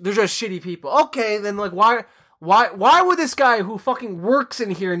motivation? They're just shitty people. Okay, then like, why would this guy who fucking works in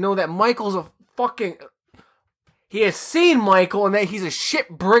here know that Michael's a fucking... He has seen Michael and that he's a shit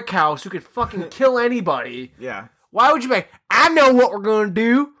brick house who could fucking kill anybody. Yeah. Why would you be like, I know what we're gonna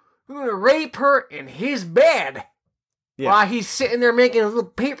do. We're gonna rape her in his bed. Yeah. While he's sitting there making a little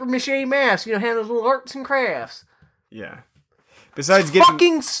paper mache mask, you know, having those little arts and crafts. Yeah. Besides it's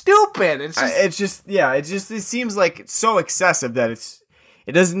fucking stupid. It seems like it's so excessive that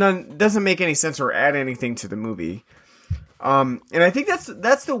it doesn't make any sense or add anything to the movie. And I think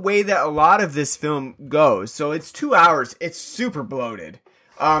that's the way that a lot of this film goes. So it's 2 hours. It's super bloated.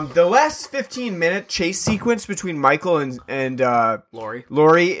 The last 15-minute chase sequence between Michael and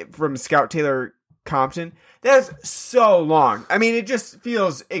Laurie from Scout Taylor Compton, that's so long. I mean, it just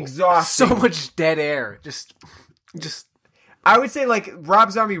feels exhausting. So much dead air. Just. I would say like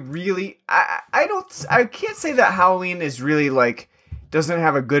Rob Zombie really. I can't say that Halloween is really like doesn't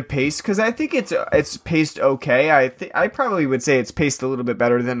have a good pace because I think it's paced okay. I probably would say it's paced a little bit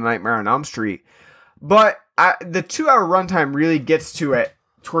better than Nightmare on Elm Street, but the 2 hour runtime really gets to it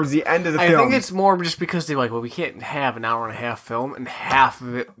towards the end of the film. I think it's more just because they're like, well, we can't have an hour and a half film and half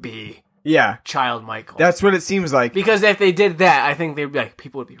of it be. Yeah. Child Michael. That's what it seems like. Because if they did that, I think they'd be like,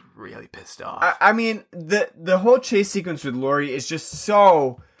 people would be really pissed off. I mean, the whole chase sequence with Laurie is just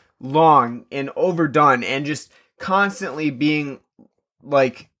so long and overdone and just constantly being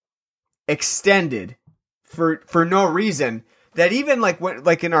like extended for no reason that even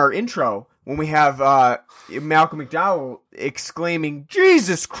like in our intro when we have Malcolm McDowell exclaiming,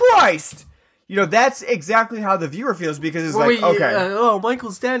 Jesus Christ! You know, that's exactly how the viewer feels because it's okay.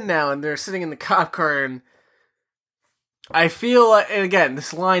 Michael's dead now, and they're sitting in the cop car, and I feel like, and again,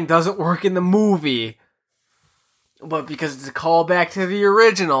 this line doesn't work in the movie, but because it's a callback to the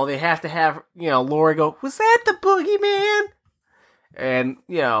original, they have to have, you know, Laurie go, was that the boogeyman? And,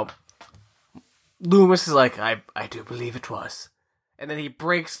 you know, Loomis is like, I do believe it was. And then he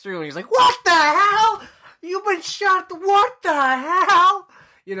breaks through, and he's like, what the hell? You've been shot, what the hell?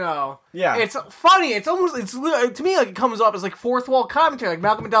 You know, yeah, it's funny. It's to me like it comes off as like fourth wall commentary. Like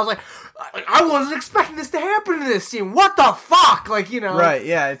Malcolm McDowell's like, I wasn't expecting this to happen in this scene. What the fuck? Like, you know, right?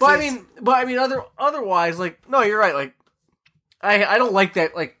 Yeah. Otherwise, like, no, you're right. Like, I don't like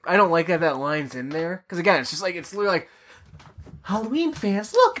that. Like, I don't like that line's in there because again, it's just like it's literally like Halloween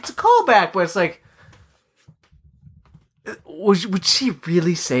fans. Look, it's a callback, but it's like. Would she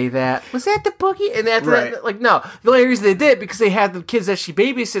really say that? Was that the boogie? And after that, like, no. The only reason they did because they had the kids that she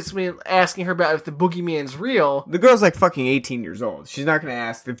babysits asking her about if the boogeyman's real. The girl's like fucking 18 years old. She's not going to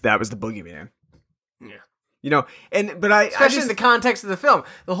ask if that was the boogeyman. Yeah. You know, especially in the context of the film.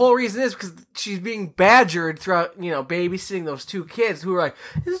 The whole reason is because she's being badgered throughout, you know, babysitting those two kids who are like,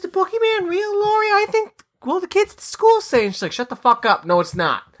 is the boogeyman real, Laurie? I think, well, the kids at the school say, and she's like, shut the fuck up. No, it's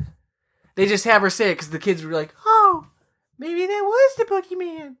not. They just have her say it because the kids were like, oh, maybe that was the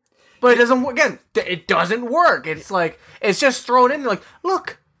boogeyman. But it doesn't, again, it doesn't work. It's like, it's just thrown in there like,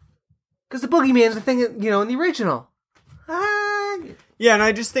 look, because the boogeyman's the thing, you know, in the original. Yeah, and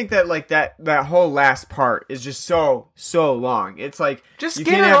I just think that, like, that whole last part is just so long. It's like, you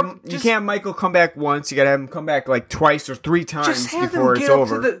can't have Michael come back once, you gotta have him come back, like, twice or three times before it's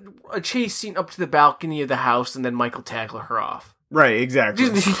over. Just have a chase scene up to the balcony of the house, and then Michael tackle her off. Right, exactly.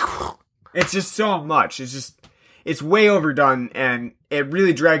 It's just so much. It's way overdone, and it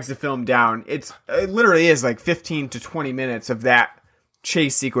really drags the film down. It literally is like 15 to 20 minutes of that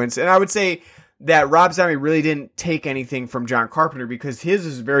chase sequence. And I would say that Rob Zombie really didn't take anything from John Carpenter because his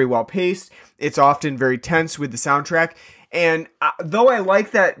is very well paced. It's often very tense with the soundtrack. And though I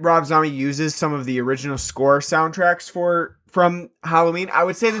like that Rob Zombie uses some of the original score soundtracks from Halloween, I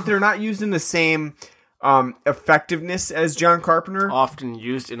would say that they're not used in the same effectiveness as John Carpenter. Often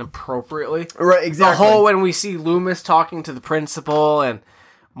used inappropriately. Right, exactly. The whole when we see Loomis talking to the principal and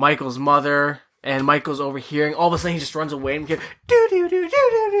Michael's mother, and Michael's overhearing, all of a sudden he just runs away and it's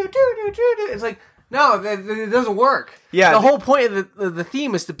like, no, it doesn't work. Yeah, the whole point of the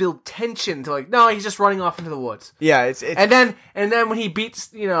theme is to build tension to like, no, he's just running off into the woods. Yeah, it's and then when he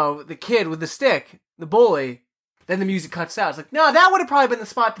beats, you know, the kid with the stick, the bully, then the music cuts out. It's like, no, that would have probably been the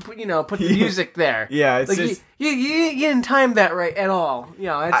spot to put the music there. Yeah, it's like just... you didn't time that right at all.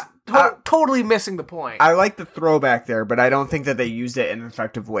 It's totally missing the point. I like the throwback there, but I don't think that they used it in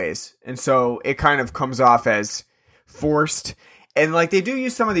effective ways. And so it kind of comes off as forced. And like they do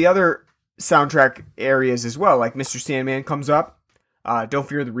use some of the other soundtrack areas as well. Like Mr. Sandman comes up. Don't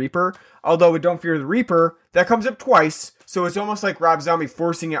Fear the Reaper. Although with Don't Fear the Reaper, that comes up twice. So it's almost like Rob Zombie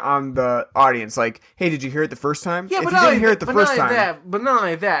forcing it on the audience. Like, hey, did you hear it the first time? Yeah, but if you didn't hear it the first time. But not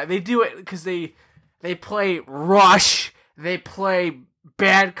only that, they do it because they play Rush. They play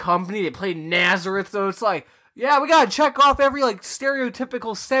Bad Company. They play Nazareth. So it's like, yeah, we gotta check off every like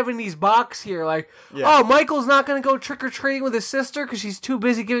stereotypical 70s box here. Like, oh, Michael's not gonna go trick or treating with his sister because she's too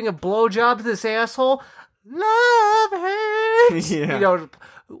busy giving a blowjob to this asshole. Love hurts.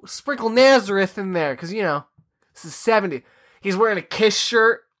 Sprinkle Nazareth in there because this is 70. He's wearing a Kiss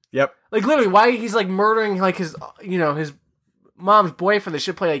shirt. Yep. Like literally, why he's like murdering like his his mom's boyfriend. They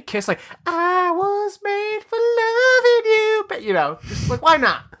should play like Kiss. Like I was made for loving you, but just like why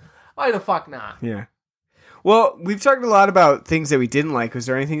not? Why the fuck not? Yeah. Well, we've talked a lot about things that we didn't like. Was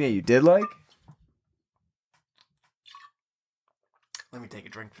there anything that you did like? Let me take a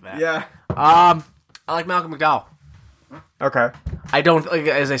drink for that. Yeah. I like Malcolm McDowell. Okay. I don't, like,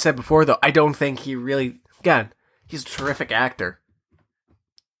 as I said before, though, I don't think he really, again, he's a terrific actor.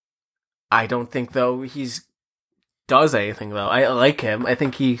 I don't think, though, he's does anything, though. I like him. I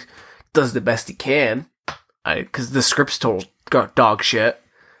think he does the best he can. Because the script's total dog shit.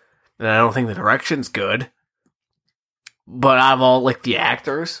 And I don't think the direction's good. But out of all, like, the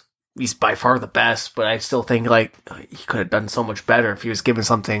actors, he's by far the best. But I still think, like, he could have done so much better if he was given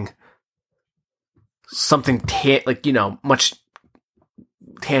something much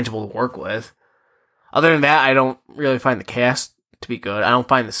tangible to work with. Other than that, I don't really find the cast to be good. I don't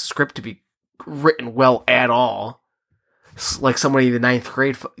find the script to be written well at all. It's like somebody in the 9th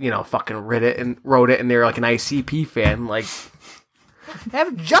grade, fucking wrote it, and they're like an ICP fan, like, have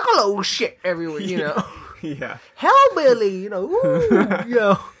juggalo shit everywhere, Yeah. Hellbilly,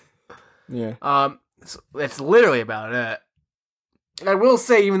 ooh, Yeah. That's literally about it. I will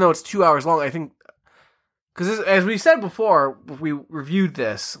say, even though it's 2 hours long, I think, because as we said before, we reviewed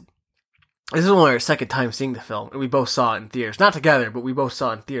this. This is only our second time seeing the film, and we both saw it in theaters. Not together, but we both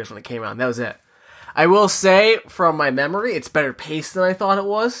saw it in theaters when it came out, and that was it. I will say, from my memory, it's better paced than I thought it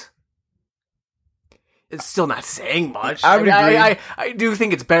was. It's still not saying much. I would agree. I do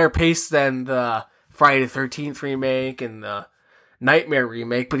think it's better paced than the Friday the 13th remake and the Nightmare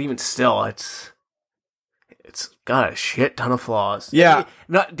remake, but even still, it's got a shit ton of flaws. Yeah.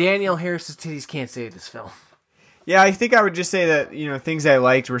 Danielle Harris's titties can't save this film. Yeah, I think I would just say that, things I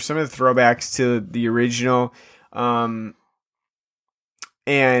liked were some of the throwbacks to the original, and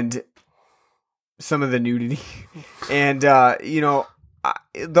some of the nudity. And, though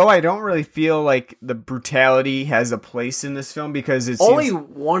I don't really feel like the brutality has a place in this film because it's only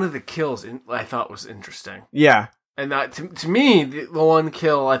one of the kills I thought was interesting. Yeah. And that, to me, the one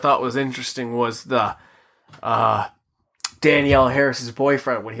kill I thought was interesting was the Danielle Harris's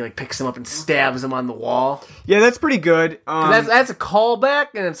boyfriend when he like picks him up and stabs him on the wall. Yeah, that's pretty good. That's a callback,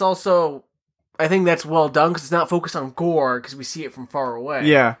 and it's also, I think that's well done because it's not focused on gore because we see it from far away.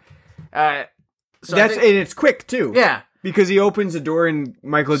 Yeah. So and it's quick too. Yeah. Because he opens the door and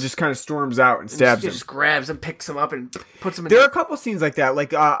Michael just kind of storms out and stabs him. Just grabs him, picks him up, and puts him in. There are a couple scenes like that.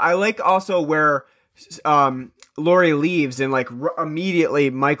 Like, I like also where Laurie leaves and like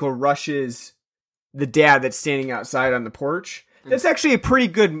immediately Michael rushes the dad that's standing outside on the porch. That's actually a pretty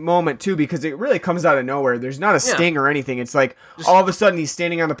good moment too because it really comes out of nowhere. There's not a sting or anything. It's like all of a sudden he's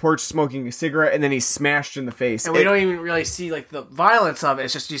standing on the porch smoking a cigarette and then he's smashed in the face. And we don't even really see like the violence of it.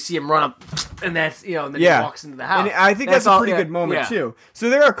 It's just you see him run up and that's, and then he walks into the house. And I think that's a pretty good moment too. So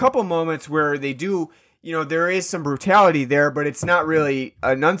there are a couple moments where they do, there is some brutality there, but it's not really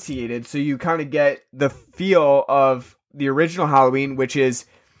enunciated. So you kind of get the feel of the original Halloween, which is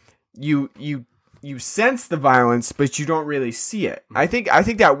you sense the violence, but you don't really see it. I think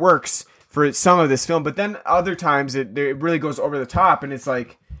that works for some of this film, but then other times it really goes over the top, and it's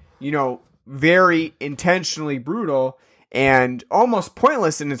like, very intentionally brutal and almost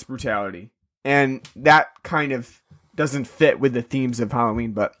pointless in its brutality, and that kind of doesn't fit with the themes of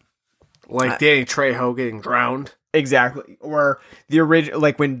Halloween. But like Danny Trejo getting drowned, exactly, or the original,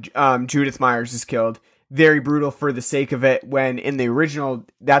 like when Judith Myers is killed. Very brutal for the sake of it, when in the original,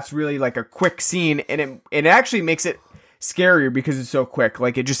 that's really like a quick scene, and it actually makes it scarier because it's so quick.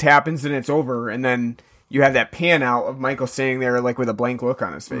 Like, it just happens and it's over, and then you have that pan out of Michael standing there like with a blank look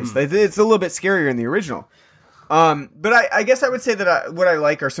on his face. It's a little bit scarier in the original. But I guess I would say that what I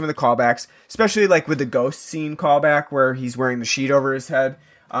like are some of the callbacks, especially like with the ghost scene callback where he's wearing the sheet over his head.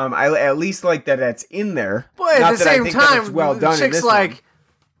 I at least like that that's in there. But at the same time, it's well done. The chick's like,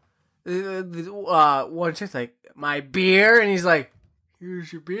 one chick's like, my beer, and he's like,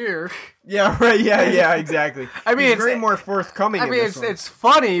 here's your beer. Yeah, right. Yeah, exactly. I mean, it's very more forthcoming. I mean, it's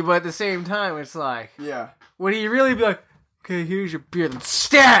funny, but at the same time, it's like, would he really be like, okay, here's your beer, then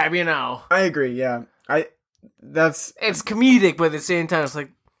stab? I agree. Yeah, it's comedic, but at the same time, it's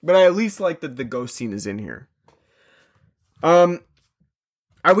like, but I at least like that the ghost scene is in here.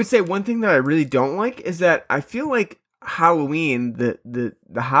 I would say one thing that I really don't like is that I feel like Halloween, the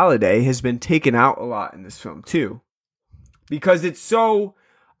holiday, has been taken out a lot in this film too, because it's so.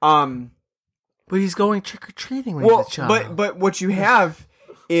 But he's going trick or treating with the child. But what you have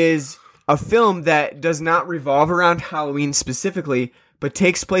is a film that does not revolve around Halloween specifically, but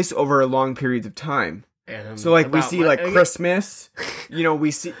takes place over a long period of time. So like we see like Christmas, we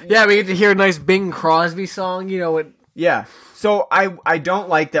see. Yeah, we get to hear a nice Bing Crosby song. Yeah. So I don't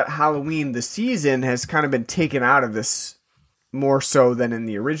like that Halloween, the season, has kind of been taken out of this more so than in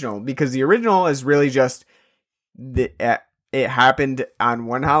the original, because the original is really just it happened on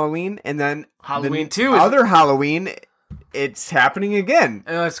one Halloween, and then Halloween 2 other Halloween, it's happening again.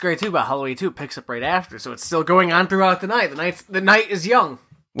 And that's great too about Halloween 2. It picks up right after, so it's still going on throughout the night. The night is young.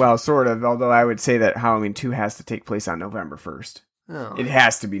 Well, sort of, although I would say that Halloween 2 has to take place on November 1st. Oh. It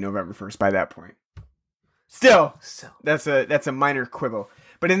has to be November 1st by that point. Still, that's a minor quibble.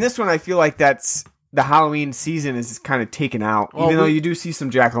 But in this one, I feel like that's the Halloween season is kind of taken out, even though you do see some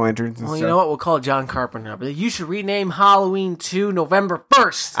jack-o'-lanterns and stuff. Well, you know what? We'll call John Carpenter. But you should rename Halloween 2 November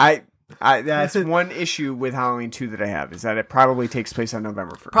 1st. That's one issue with Halloween 2 that I have, is that it probably takes place on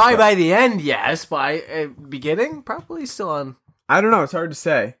November 1st. Probably by the end, yes. By beginning, probably still on. I don't know. It's hard to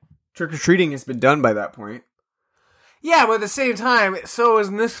say. Trick-or-treating has been done by that point. Yeah, but at the same time, so is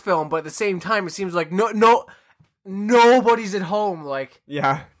in this film. But at the same time, it seems like nobody's at home. Like,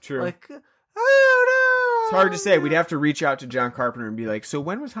 yeah, true. Like, oh no, it's hard to say. We'd have to reach out to John Carpenter and be like, "So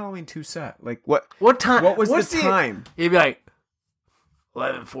when was Halloween 2 set? Like, what time? What was the time?" He'd be like,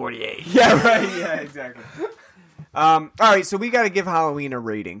 11:48. Yeah, right. Yeah, exactly. All right, so we got to give Halloween a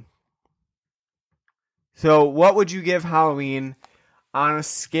rating. So, what would you give Halloween on a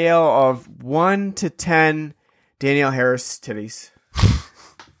scale of 1 to 10? Danielle Harris titties.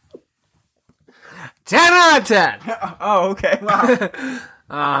 10 out of 10. Oh, okay.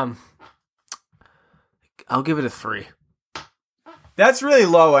 Wow. I'll give it a 3. That's really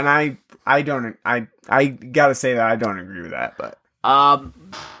low, and I gotta say that I don't agree with that. But I'm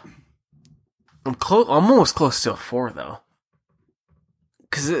almost close to a 4 though,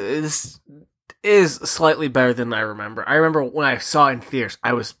 because this is slightly better than I remember. I remember when I saw it in theaters,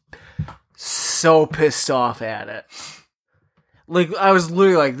 I was so pissed off at it. Like, I was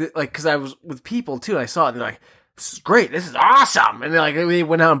literally like, because I was with people too, and I saw it, and they're like, "This is great, this is awesome," and they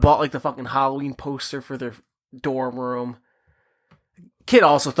went out and bought like the fucking Halloween poster for their dorm room. Kid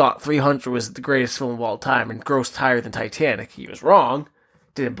also thought 300 was the greatest film of all time and grossed higher than Titanic. He was wrong.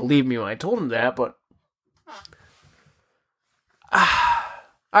 Didn't believe me when I told him that, but all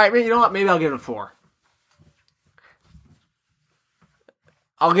right, man. You know what? Maybe I'll give it a 4.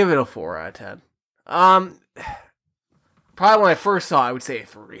 I'll give it a 4 out of 10. Probably when I first saw it, I would say a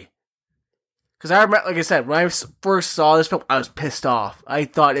 3. Because I remember, like I said, when I first saw this film, I was pissed off. I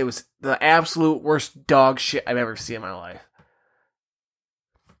thought it was the absolute worst dog shit I've ever seen in my life.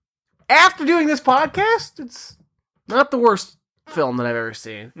 After doing this podcast, it's not the worst film that I've ever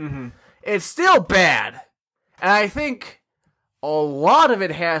seen. Mm-hmm. It's still bad. And I think a lot of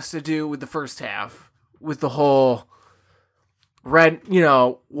it has to do with the first half, with the whole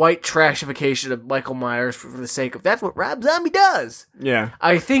white trashification of Michael Myers for the sake of that's what Rob Zombie does. Yeah.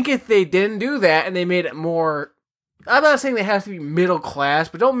 I think if they didn't do that and they made it more, I'm not saying they have to be middle class,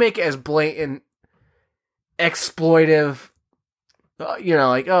 but don't make it as blatant, exploitive,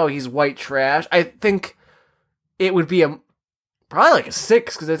 like, oh, he's white trash. I think it would be probably like a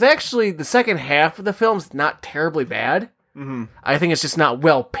 6, because it's actually, the second half of the film's not terribly bad. Mm-hmm. I think it's just not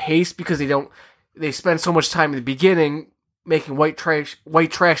well paced because they spend so much time in the beginning making white trash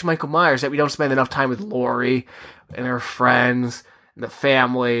Michael Myers that we don't spend enough time with Laurie and her friends and the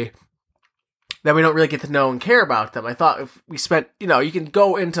family, that we don't really get to know and care about them. I thought if we spent, you can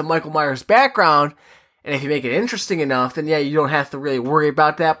go into Michael Myers' background, and if you make it interesting enough, then yeah, you don't have to really worry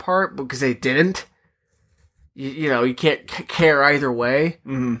about that part, because they didn't. You can't care either way.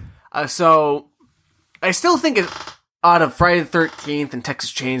 Mm-hmm. So I still think out of Friday the 13th and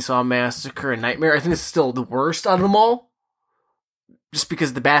Texas Chainsaw Massacre and Nightmare, I think it's still the worst out of them all. Just because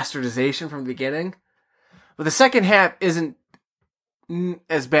of the bastardization from the beginning. But the second half isn't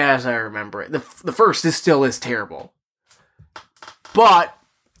as bad as I remember it. The first still is terrible. But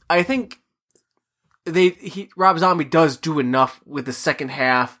I think Rob Zombie does do enough with the second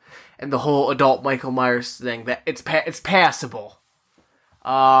half and the whole adult Michael Myers thing that it's passable.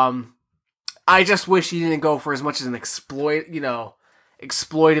 I just wish he didn't go for as much as an exploitive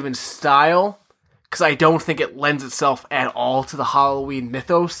in style, because I don't think it lends itself at all to the Halloween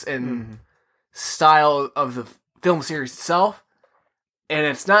mythos and style of the film series itself. And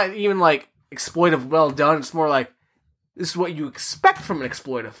it's not even like exploitive well done. It's more like this is what you expect from an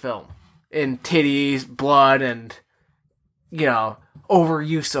exploitive film. In titties, blood, and,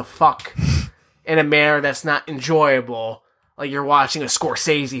 overuse of fuck in a manner that's not enjoyable. Like you're watching a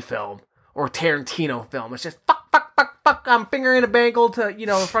Scorsese film or Tarantino film. It's just fuck, I'm fingering a bagel to,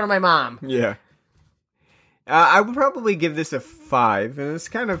 in front of my mom. Yeah. I would probably give this a 5, and it's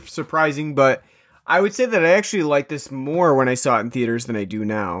kind of surprising, but I would say that I actually like this more when I saw it in theaters than I do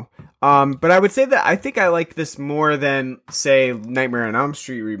now. But I would say that I think I like this more than, say, Nightmare on Elm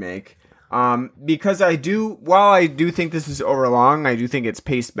Street remake. Because while I do think this is overlong, I do think it's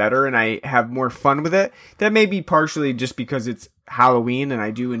paced better and I have more fun with it. That may be partially just because it's Halloween and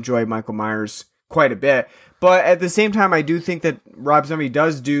I do enjoy Michael Myers quite a bit. But at the same time, I do think that Rob Zombie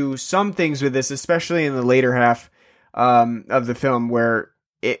does do some things with this, especially in the later half of the film, where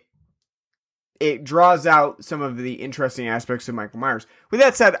it draws out some of the interesting aspects of Michael Myers. With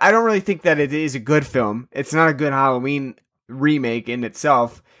that said, I don't really think that it is a good film. It's not a good Halloween remake in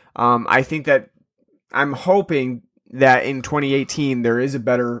itself. I think that I'm hoping that in 2018 there is a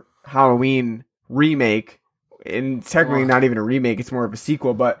better Halloween remake, and technically not even a remake, it's more of a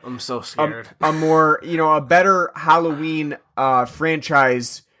sequel, but I'm so scared. A more, a better Halloween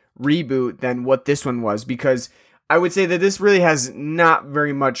franchise reboot than what this one was, because I would say that this really has not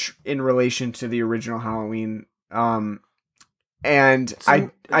very much in relation to the original Halloween. And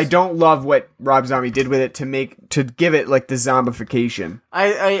I don't love what Rob Zombie did with it to give it like the zombification.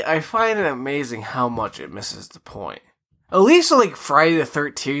 I find it amazing how much it misses the point. At least like Friday the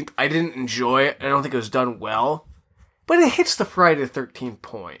 13th, I didn't enjoy it. I don't think it was done well, but it hits the Friday the 13th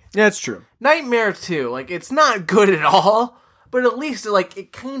point. Yeah, it's true. Nightmare 2, like it's not good at all, but at least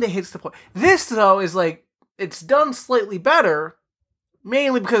it kind of hits the point. This though is like it's done slightly better,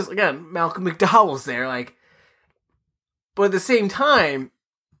 mainly because again Malcolm McDowell's there, like. But at the same time,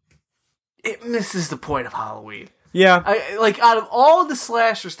 it misses the point of Halloween. Yeah. Out of all the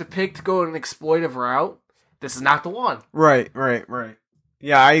slashers to pick to go an exploitive route, this is not the one. Right.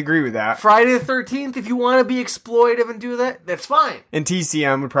 Yeah, I agree with that. Friday the 13th, if you want to be exploitive and do that, that's fine. And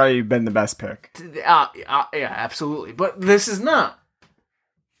TCM would probably have been the best pick. Yeah, absolutely. But this is not.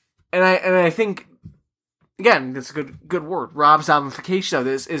 And I think, again, that's a good word. Rob's zombification of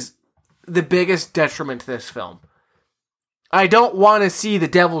this is the biggest detriment to this film. I don't want to see the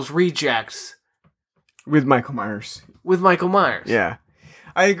Devil's Rejects with Michael Myers. Yeah,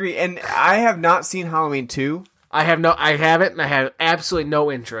 I agree, and I have not seen Halloween 2. I haven't, and I have absolutely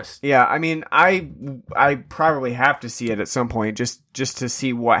no interest. Yeah, I mean, I probably have to see it at some point just to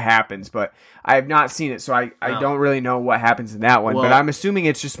see what happens, but I have not seen it, so I don't really know what happens in that one. Well, but I'm assuming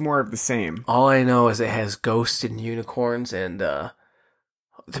it's just more of the same. All I know is it has ghosts and unicorns, and to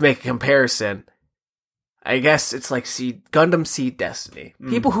make a comparison. I guess it's like Gundam Seed Destiny.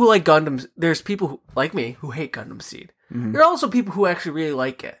 People who like Gundam, there's people like me who hate Gundam Seed. Mm-hmm. There are also people who actually really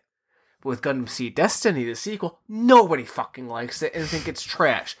like it. But with Gundam Seed Destiny, the sequel, nobody fucking likes it and think it's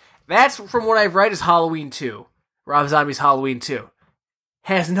trash. That's, from what I've read, is Halloween 2. Rob Zombie's Halloween 2.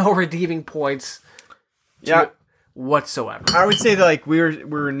 Has no redeeming points whatsoever. I would say that like we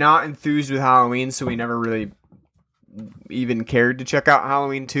were not enthused with Halloween, so we never really even cared to check out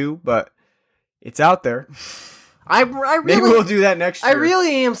Halloween 2, but it's out there. I really, maybe we'll do that next year. I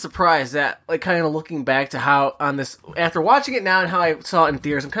really am surprised that, like, kind of looking back to how on this, after watching it now and how I saw it in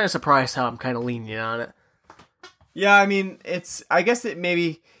theaters, I'm kind of surprised how I'm kind of lenient on it. Yeah, I mean, I guess it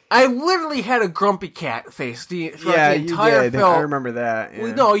maybe. I literally had a grumpy cat face the entire you did. film. I remember that. Yeah.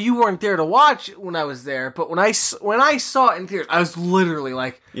 Well, no, you weren't there to watch when I was there, but when I saw it in theaters, I was literally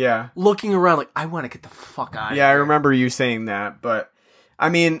like, looking around like, I want to get the fuck out of here. Yeah, I remember you saying that, but I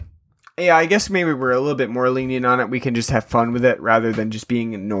mean. Yeah, I guess maybe we're a little bit more lenient on it. We can just have fun with it rather than just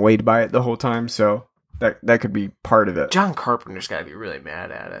being annoyed by it the whole time. So that could be part of it. John Carpenter's got to be really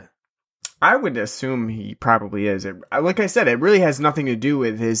mad at it. I would assume he probably is. Like I said, it really has nothing to do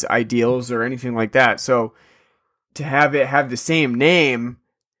with his ideals or anything like that. So to have it have the same name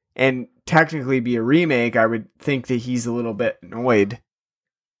and technically be a remake, I would think that he's a little bit annoyed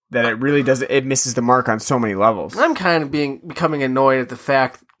that it really doesn't. It misses the mark on so many levels. I'm kind of becoming annoyed at the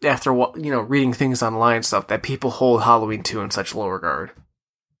fact after reading things online and stuff, that people hold Halloween 2 in such low regard.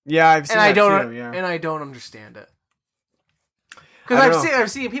 Yeah, I've seen that too. Yeah. And I don't understand it. Because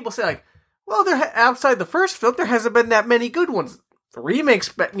I've seen people say like, well, outside the first film, there hasn't been that many good ones. The remake's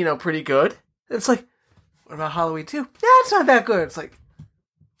pretty good. It's like, what about Halloween 2? Yeah, it's not that good. It's like,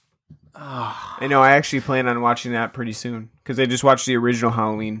 I know. I actually plan on watching that pretty soon because I just watched the original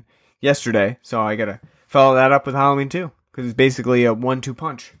Halloween yesterday, so I gotta follow that up with Halloween 2 because it's basically a 1-2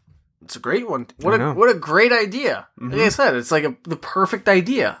 punch. It's a great one. What a great idea! Mm-hmm. Like I said, it's like the perfect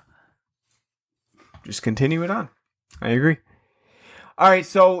idea. Just continue it on. I agree. All right,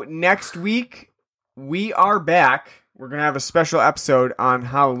 so next week we are back. We're going to have a special episode on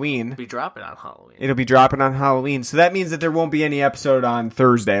Halloween. It'll be dropping on Halloween. So that means that there won't be any episode on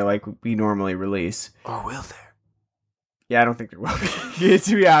Thursday like we normally release. Or will there? Yeah, I don't think there will be.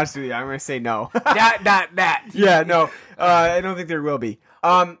 To be honest with you, I'm going to say no. Not. Yeah, no. I don't think there will be.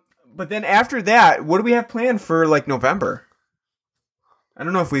 But then after that, what do we have planned for like November? I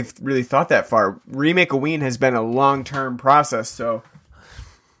don't know if we've really thought that far. Remake-A-Ween has been a long-term process, so...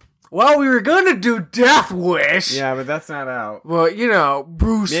 Well, we were going to do Death Wish. Yeah, but that's not out. Well,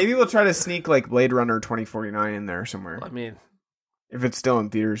 Bruce... Maybe we'll try to sneak, like, Blade Runner 2049 in there somewhere. I mean... If it's still in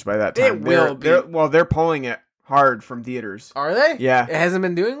theaters by that time. It will be. They're pulling it hard from theaters. Are they? Yeah. It hasn't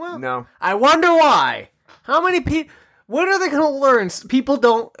been doing well? No. I wonder why. How many people... What are they going to learn? People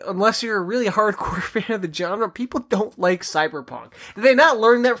don't... Unless you're a really hardcore fan of the genre, people don't like cyberpunk. Did they not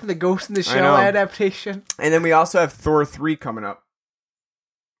learn that from the Ghost in the Shell adaptation? And then we also have Thor 3 coming up.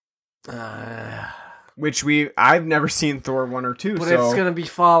 Which I've never seen Thor 1 or 2, but it's going to be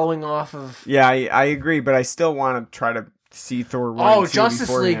following off of... Yeah, I agree, but I still want to try to see Thor 1 and 2 Justice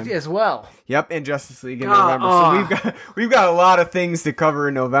beforehand. League as well. Yep, and Justice League in November. So we've got a lot of things to cover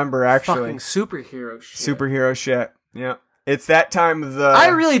in November, actually. Fucking superhero shit. Superhero shit, yeah. It's that time of the I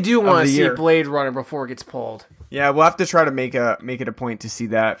really do want to see year. Blade Runner before it gets pulled. Yeah, we'll have to try to make it a point to see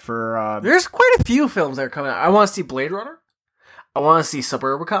that for... There's quite a few films that are coming out. I want to see Blade Runner. I want to see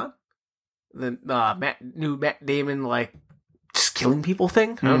Suburbicon. The new Matt Damon, like, just killing people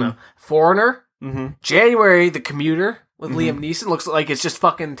thing. I don't know. Foreigner. Mm-hmm. January, The Commuter with Liam Neeson. Looks like it's just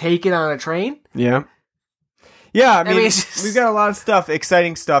fucking taken on a train. Yeah. Yeah, I mean just... we've got a lot of stuff,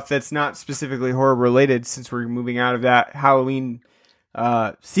 exciting stuff that's not specifically horror related since we're moving out of that Halloween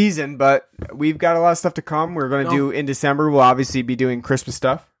season, but we've got a lot of stuff to come. We're going to do in December. We'll obviously be doing Christmas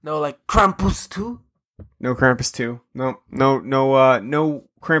stuff. No, like Krampus 2? No Krampus 2. No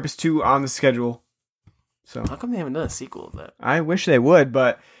Krampus 2 on the schedule. So how come they haven't done a sequel of that? I wish they would,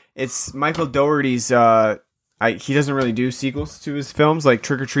 but it's Michael Dougherty's. He doesn't really do sequels to his films. Like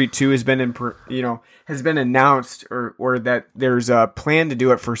Trick or Treat 2 has been announced, or that there's a plan to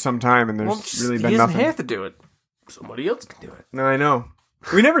do it for some time, and there's really been nothing. He doesn't have to do it. Somebody else can do it. No, I know.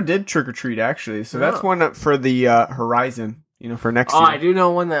 We never did Trick or Treat actually, so that's one for the horizon. For next year. I do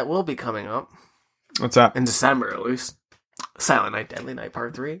know one that will be coming up. What's that? In December, at least. Silent Night, Deadly Night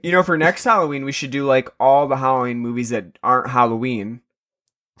Part 3. For next Halloween, we should do, like, all the Halloween movies that aren't Halloween.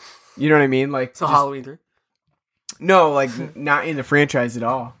 You know what I mean? Like, Halloween 3? No, like, not in the franchise at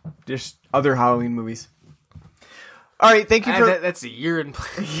all. Just other Halloween movies. All right, thank you for... That's a year in...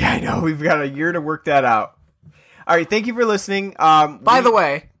 Yeah, I know. We've got a year to work that out. All right, thank you for listening. By the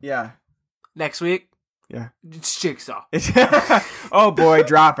way... Yeah. Next week... Yeah. It's Jigsaw. Oh boy,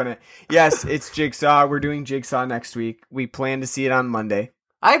 dropping it. Yes, it's Jigsaw. We're doing Jigsaw next week. We plan to see it on Monday.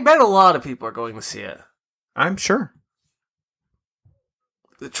 I bet a lot of people are going to see it. I'm sure.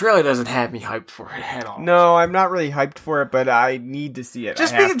 The trailer doesn't have me hyped for it at all. No, I'm not really hyped for it, but I need to see it.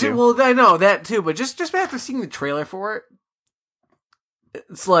 Well, I know that too, but just after seeing the trailer for it,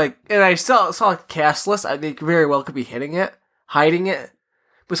 it's like, and I saw like the cast list. I think very well could be hiding it.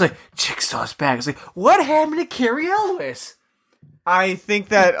 But it's like, Jigsaw's back. It's like, what happened to Cary Elwes? I think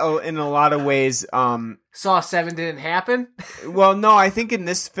that in a lot of ways... Saw 7 didn't happen? Well, no, I think in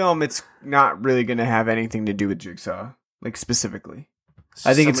this film, it's not really going to have anything to do with Jigsaw, like, specifically.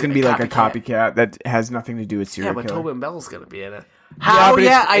 I think it's going to be like a copycat that has nothing to do with serial killer. Yeah, but Tobin Bell's going to be in it. How?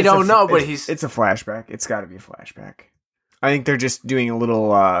 Yeah, I don't know, but he's... It's a flashback. It's got to be a flashback. I think they're just doing a little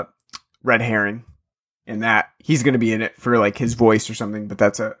red herring. In that he's going to be in it for like his voice or something, but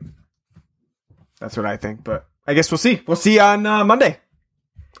that's it. That's what I think. But I guess we'll see. We'll see on Monday.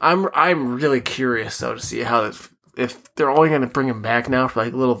 I'm really curious though to see how if they're only going to bring him back now for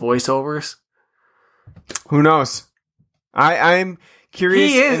like little voiceovers. Who knows? I'm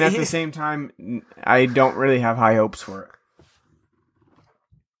curious, and at the same time, I don't really have high hopes for it.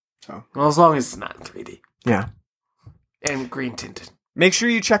 So well, as long as it's not in 3D, yeah, and green tinted. Make sure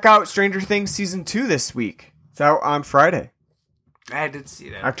you check out Stranger Things Season 2 this week. It's out on Friday. I did see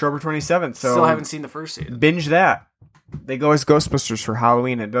that. October 27th. So Still haven't seen the first season. binge that. They go as Ghostbusters for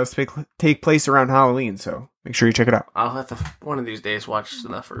Halloween. It does take place around Halloween, so make sure you check it out. I'll have to one of these days watch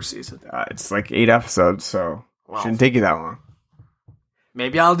the first season. It's like 8 episodes, so shouldn't take you that long.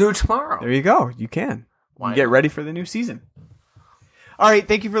 Maybe I'll do it tomorrow. There you go. You can. You get ready for the new season. All right,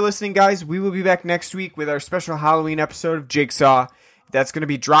 thank you for listening, guys. We will be back next week with our special Halloween episode of Jigsaw. That's going to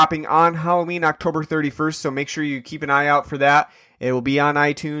be dropping on Halloween, October 31st, so make sure you keep an eye out for that. It will be on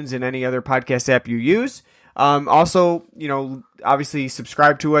iTunes and any other podcast app you use. Also, obviously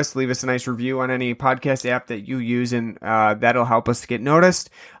subscribe to us, leave us a nice review on any podcast app that you use, and that'll help us get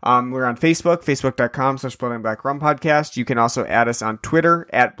noticed. We're on Facebook, facebook.com/Blood and Black Rum Podcast. You can also add us on Twitter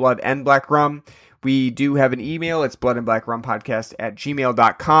at Blood and Black Rum. We do have an email. It's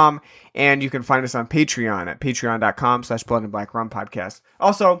bloodandblackrumpodcast@gmail.com. And you can find us on Patreon at patreon.com/bloodandblackrumpodcast.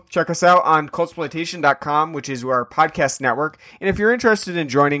 Also, check us out on cultsploitation.com, which is our podcast network. And if you're interested in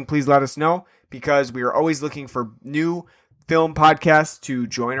joining, please let us know, because we are always looking for new film podcasts to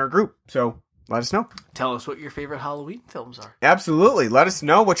join our group. So let us know. Tell us what your favorite Halloween films are. Absolutely. Let us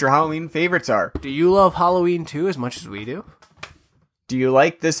know what your Halloween favorites are. Do you love Halloween 2 as much as we do? Do you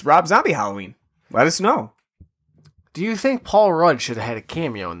like this Rob Zombie Halloween? Let us know. Do you think Paul Rudd should have had a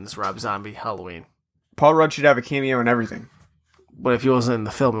cameo in this Rob Zombie Halloween? Paul Rudd should have a cameo in everything. But if he wasn't in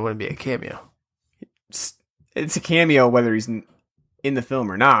the film, it wouldn't be a cameo. It's a cameo whether he's in the film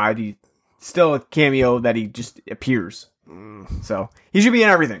or not. He's still a cameo that he just appears. So he should be in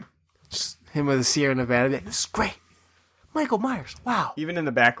everything. Just him with a Sierra Nevada. This is great. Michael Myers. Wow. Even in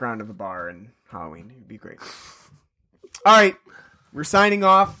the background of a bar in Halloween, he'd be great. All right. We're signing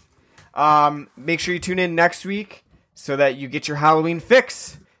off. Make sure you tune in next week so that you get your Halloween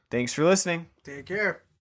fix. Thanks for listening. Take care.